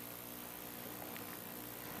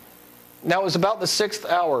 Now it was about the 6th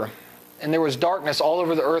hour, and there was darkness all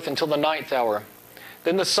over the earth until the 9th hour.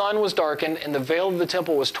 Then the sun was darkened, and the veil of the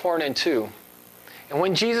temple was torn in two. And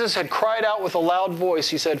when Jesus had cried out with a loud voice,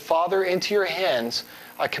 he said, Father, into your hands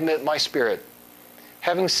I commit my spirit.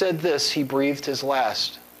 Having said this, he breathed his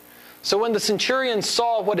last. So when the centurion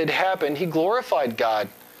saw what had happened, he glorified God,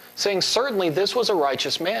 saying, Certainly this was a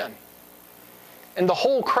righteous man. And the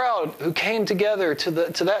whole crowd who came together to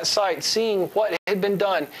that sight, seeing what had been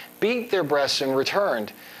done, beat their breasts and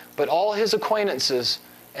returned. But all his acquaintances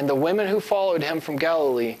and the women who followed him from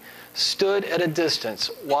Galilee stood at a distance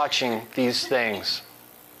watching these things.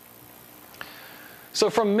 So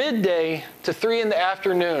from midday to 3 in the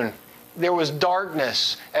afternoon, there was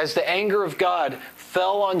darkness as the anger of God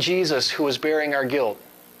fell on Jesus who was bearing our guilt.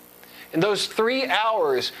 In those 3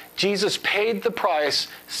 hours, Jesus paid the price,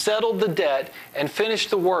 settled the debt, and finished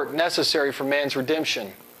the work necessary for man's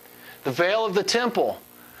redemption. The veil of the temple,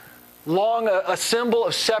 long a symbol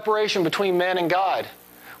of separation between man and God,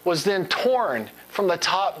 was then torn from the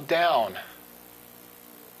top down.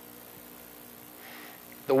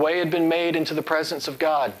 The way had been made into the presence of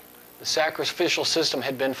God. The sacrificial system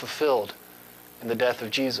had been fulfilled in the death of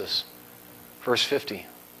Jesus. Verse 50.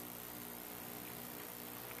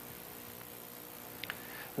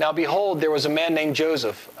 Now behold, there was a man named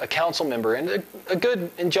Joseph, a council member, and a good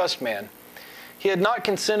and just man. He had not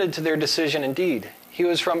consented to their decision indeed. He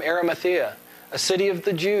was from Arimathea, a city of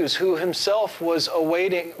the Jews, who himself was also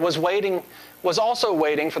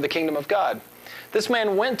waiting for the kingdom of God. This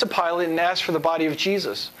man went to Pilate and asked for the body of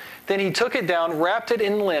Jesus. Then he took it down, wrapped it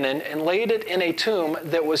in linen, and laid it in a tomb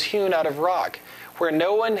that was hewn out of rock, where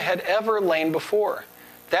no one had ever lain before.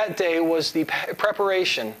 That day was the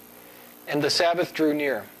preparation, and the Sabbath drew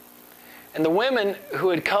near. And the women who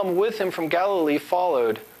had come with him from Galilee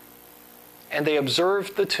followed, and they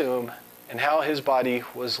observed the tomb and how his body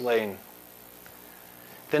was laid.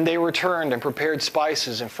 Then they returned and prepared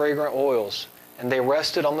spices and fragrant oils, and they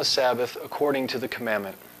rested on the Sabbath according to the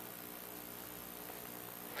commandment.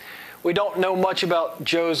 We don't know much about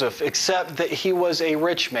Joseph except that he was a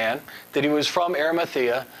rich man, that he was from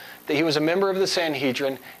Arimathea, that he was a member of the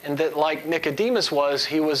Sanhedrin, and that like Nicodemus was,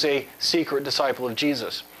 he was a secret disciple of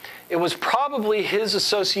Jesus. It was probably his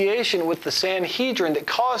association with the Sanhedrin that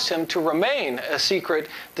caused him to remain a secret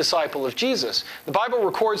disciple of Jesus. The Bible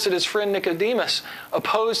records that his friend Nicodemus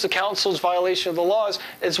opposed the council's violation of the laws,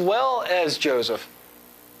 as well as Joseph,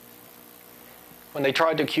 when they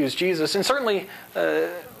tried to accuse Jesus. And certainly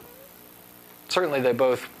they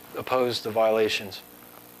both opposed the violations.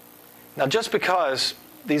 Now, just because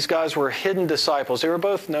these guys were hidden disciples, they were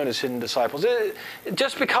both known as hidden disciples.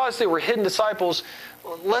 Just because they were hidden disciples,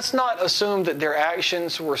 let's not assume that their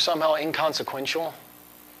actions were somehow inconsequential.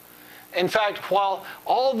 In fact, while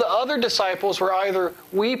all the other disciples were either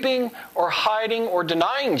weeping or hiding or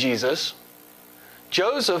denying Jesus,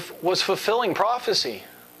 Joseph was fulfilling prophecy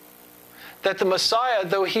that the Messiah,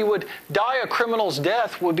 though he would die a criminal's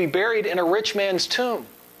death, would be buried in a rich man's tomb.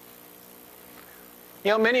 You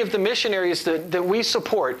know, many of the missionaries that we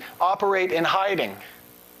support operate in hiding.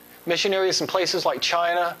 Missionaries in places like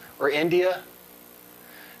China or India.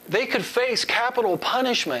 They could face capital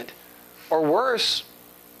punishment or worse,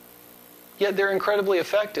 yet they're incredibly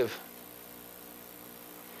effective.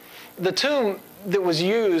 The tomb that was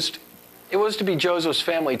used, it was to be Joseph's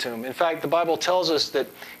family tomb. In fact, the Bible tells us that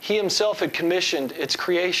he himself had commissioned its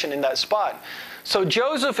creation in that spot. So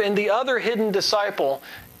Joseph and the other hidden disciple,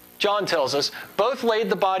 John tells us, both laid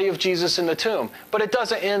the body of Jesus in the tomb. But it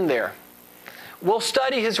doesn't end there. We'll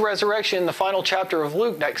study his resurrection in the final chapter of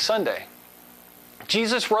Luke next Sunday.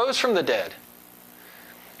 Jesus rose from the dead.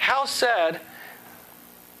 How sad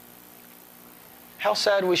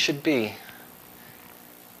we should be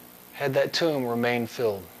had that tomb remained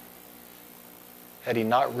filled, had he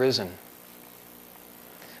not risen.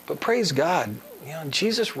 But praise God,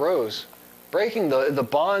 Jesus rose, breaking the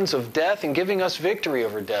bonds of death and giving us victory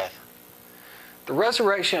over death. The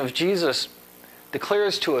resurrection of Jesus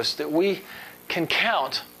declares to us that we can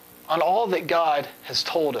count on all that God has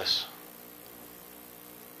told us.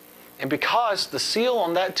 And because the seal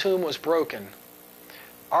on that tomb was broken,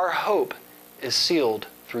 our hope is sealed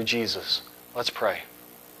through Jesus. Let's pray.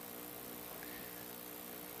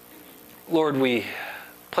 Lord, we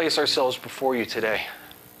place ourselves before you today.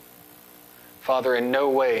 Father, in no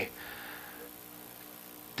way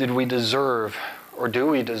did we deserve, or do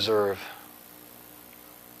we deserve,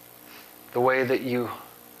 the way that you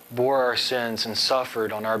bore our sins and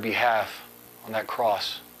suffered on our behalf on that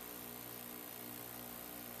cross.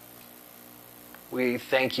 We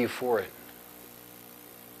thank you for it.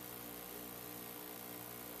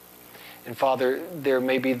 And Father, there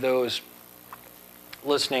may be those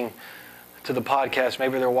listening to the podcast,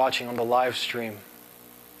 maybe they're watching on the live stream.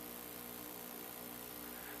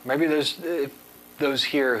 Maybe there's those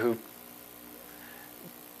here who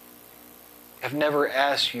have never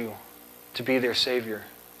asked you to be their Savior.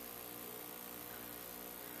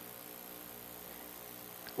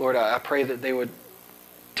 Lord, I pray that they would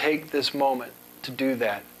take this moment to do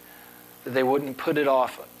that they wouldn't put it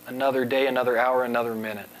off another day, another hour, another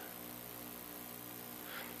minute.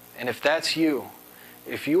 And if that's you,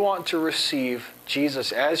 if you want to receive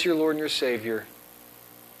Jesus as your Lord and your Savior,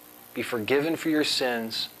 be forgiven for your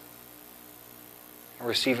sins, and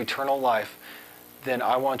receive eternal life, then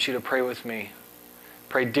I want you to pray with me.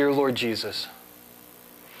 Pray, dear Lord Jesus,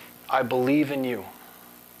 I believe in you.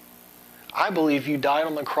 I believe you died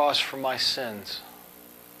on the cross for my sins.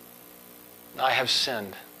 I have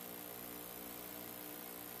sinned.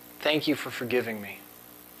 Thank you for forgiving me.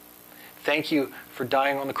 Thank you for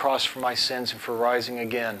dying on the cross for my sins and for rising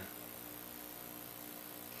again.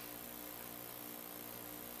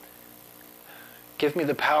 Give me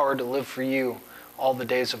the power to live for you all the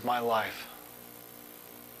days of my life.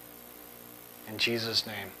 In Jesus'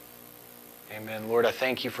 name, amen. Lord, I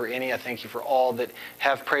thank you for I thank you for all that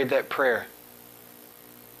have prayed that prayer.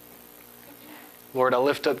 Lord, I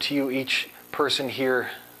lift up to you each person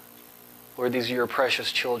here. Lord, these are your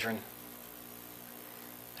precious children.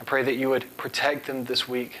 I pray that you would protect them this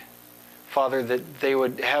week. Father, that they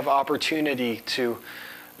would have opportunity to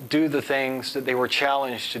do the things that they were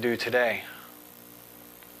challenged to do today.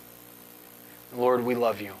 Lord, we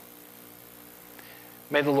love you.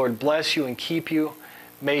 May the Lord bless you and keep you.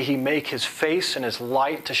 May he make his face and his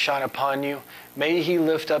light to shine upon you. May he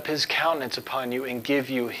lift up his countenance upon you and give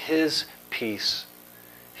you his peace,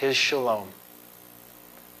 his shalom.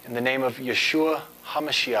 In the name of Yeshua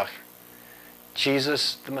HaMashiach,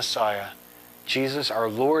 Jesus the Messiah, Jesus our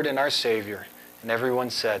Lord and our Savior. And everyone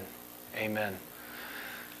said, amen.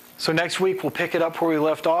 So next week we'll pick it up where we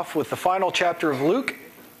left off with the final chapter of Luke.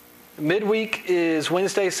 Midweek is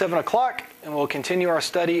Wednesday, 7 o'clock, and we'll continue our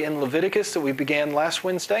study in Leviticus that we began last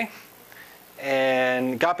Wednesday.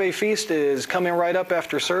 And Agape Feast is coming right up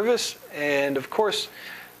after service. And of course,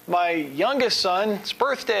 my youngest son's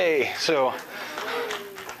birthday. So,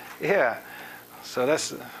 yeah. So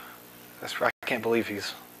that's I can't believe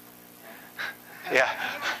he's, yeah,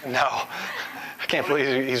 no. I can't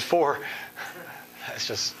believe he's 4. That's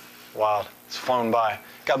just wild. It's flown by.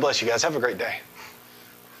 God bless you guys. Have a great day.